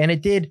movie, and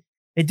it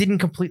didn't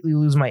completely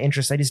lose my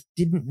interest. I just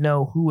didn't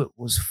know who it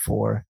was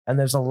for, and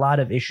there's a lot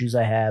of issues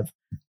I have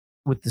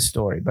with the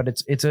story. But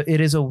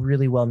it is a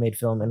really well-made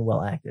film and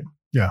well acted.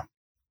 Yeah.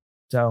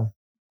 So,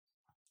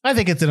 I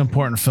think it's an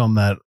important film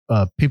that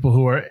people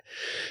who are.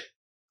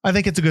 I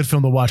think it's a good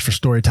film to watch for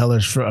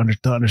storytellers to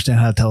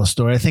understand how to tell a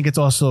story. I think it's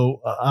also,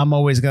 I'm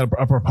always a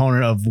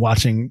proponent of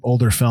watching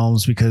older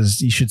films because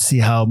you should see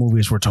how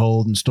movies were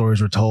told and stories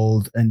were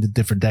told in the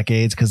different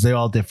decades because they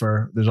all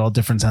differ. There's all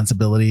different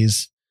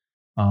sensibilities.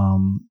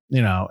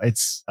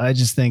 I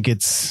just think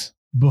it's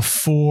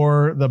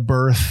before the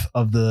birth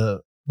of the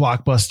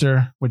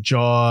blockbuster with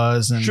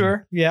Jaws and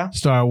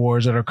Star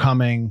Wars that are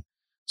coming.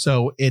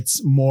 So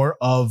it's more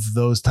of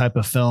those type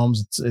of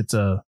films. It's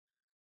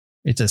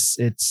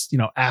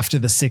after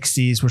the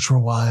 60s, which were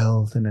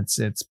wild, and it's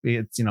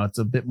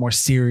a bit more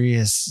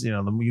serious.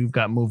 You've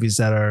got movies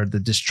that are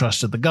the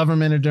distrust of the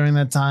government during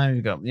that time.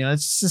 You go,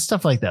 it's just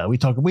stuff like that. We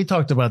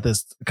talked about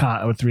this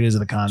with 3 Days of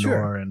the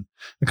Condor and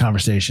The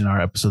Conversation, our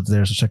episodes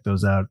there. So check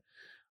those out.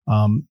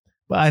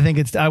 But I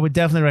think I would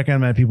definitely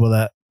recommend people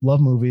that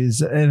love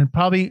movies, and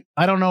probably,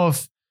 I don't know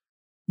if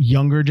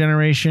younger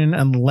generation,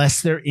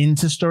 unless they're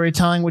into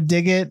storytelling, would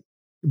dig it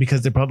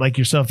because they're probably like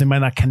yourself. They might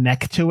not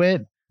connect to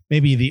it.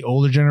 Maybe the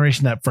older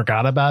generation that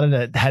forgot about it,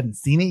 that hadn't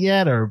seen it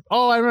yet, or,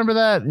 I remember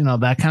that,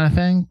 that kind of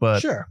thing.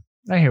 But sure,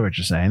 I hear what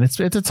you're saying. It's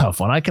a tough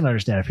one. I can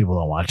understand if people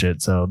don't watch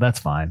it. So that's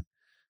fine.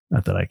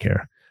 Not that I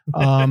care.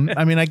 I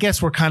mean, I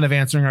guess we're kind of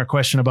answering our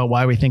question about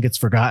why we think it's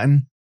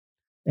forgotten.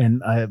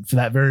 And for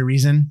that very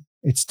reason,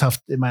 it's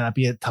tough. It might not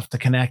be a tough to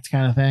connect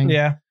kind of thing.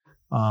 Yeah.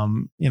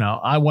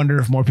 I wonder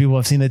if more people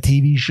have seen the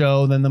TV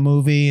show than the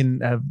movie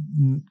and have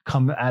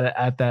come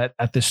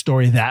at the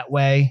story that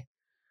way.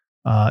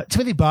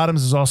 Timothy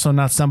Bottoms is also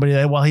not somebody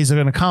that, while he's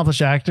an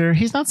accomplished actor,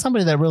 he's not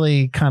somebody that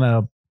really kind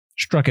of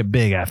struck it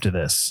big after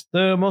this.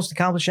 The most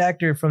accomplished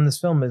actor from this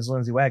film is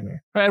Lindsay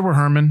Wagner. Edward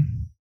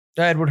Herrmann.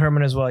 Edward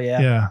Herrmann as well,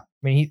 yeah. Yeah.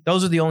 I mean,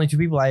 those are the only 2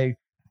 people I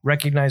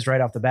recognized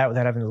right off the bat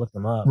without having to look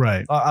them up.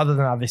 Right. Other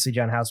than obviously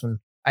John Houseman.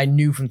 I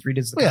knew from 3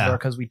 Days of the Condor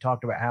because we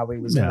talked about how he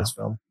was in this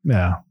film.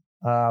 Yeah.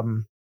 But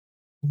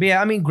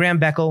yeah, I mean, Graham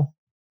Beckel,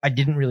 I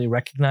didn't really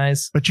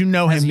recognize. But you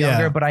know him,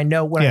 younger, but I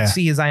know when I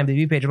see his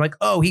IMDb page, I'm like,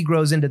 oh, he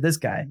grows into this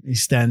guy. He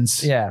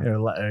stands. Yeah.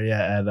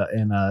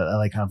 In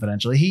LA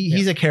Confidential.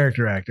 He's a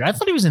character actor. I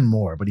thought he was in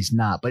more, but he's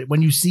not. But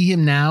when you see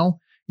him now,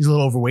 he's a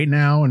little overweight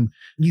now, and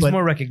he's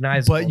more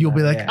recognizable. But you'll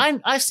be like,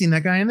 I've seen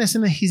that guy in this,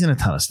 and he's in a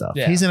ton of stuff.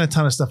 Yeah. He's in a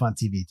ton of stuff on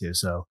TV too.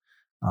 So,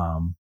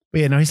 but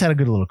yeah, no, he's had a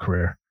good little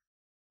career.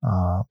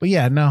 But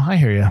yeah, no, I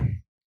hear you.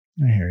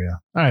 All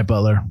right,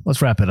 Butler,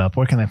 let's wrap it up.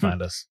 Where can they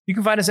find us? You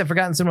can find us at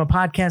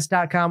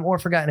ForgottenCinemaPodcast.com or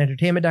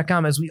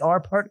ForgottenEntertainment.com, as we are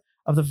part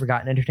of the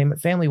Forgotten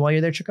Entertainment family. While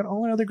you're there, check out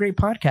all our other great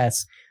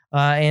podcasts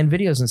and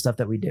videos and stuff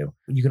that we do.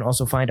 You can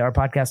also find our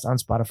podcast on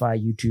Spotify,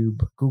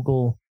 YouTube,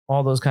 Google,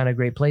 all those kind of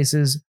great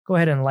places. Go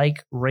ahead and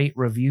like, rate,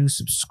 review,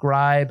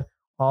 subscribe.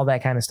 All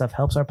that kind of stuff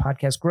helps our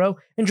podcast grow.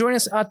 And join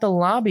us at the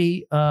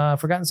lobby,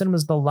 Forgotten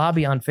Cinema's The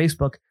Lobby on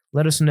Facebook.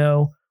 Let us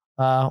know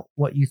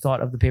what you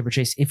thought of The Paper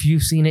Chase. If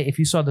you've seen it, if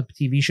you saw the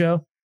TV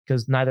show,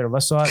 because neither of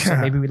us saw it, so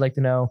maybe we'd like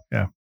to know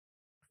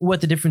what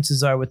the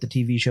differences are with the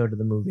TV show to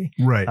the movie.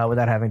 Right.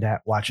 Without having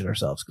to watch it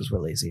ourselves because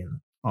we're lazy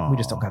and we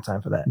just don't have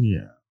time for that.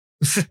 Yeah.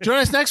 Join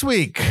us next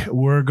week.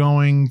 We're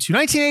going to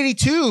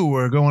 1982.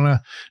 We're going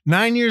to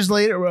 9 years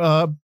later,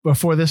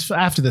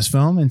 after this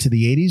film, into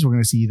the 80s. We're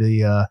going to see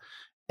the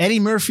Eddie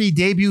Murphy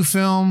debut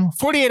film,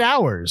 48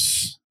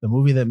 Hours, the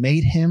movie that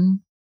made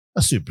him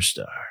a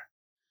superstar.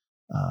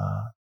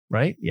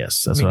 Right?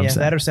 Yes, that's what I'm saying.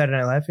 That or Saturday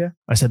Night Live, yeah?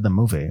 I said the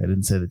movie. I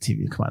didn't say the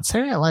TV. Come on.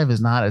 Saturday Night Live is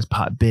not as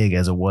big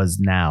as it was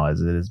now as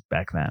it is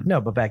back then.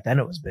 No, but back then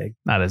it was big.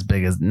 Not as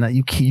big as...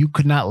 You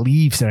could not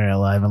leave Saturday Night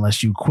Live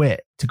unless you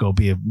quit to go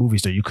be a movie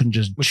star. You couldn't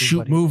just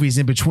shoot movies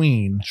in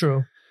between.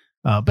 True.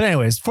 But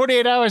anyways,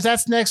 48 Hours,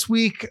 that's next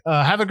week.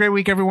 Have a great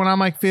week, everyone. I'm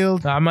Mike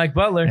Field. I'm Mike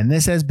Butler. And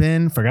this has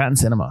been Forgotten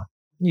Cinema.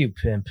 You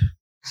pimp.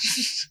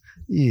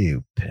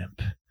 You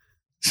pimp.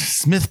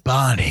 Smith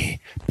Barney,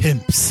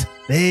 pimps,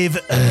 they've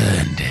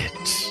earned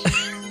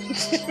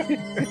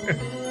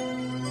it.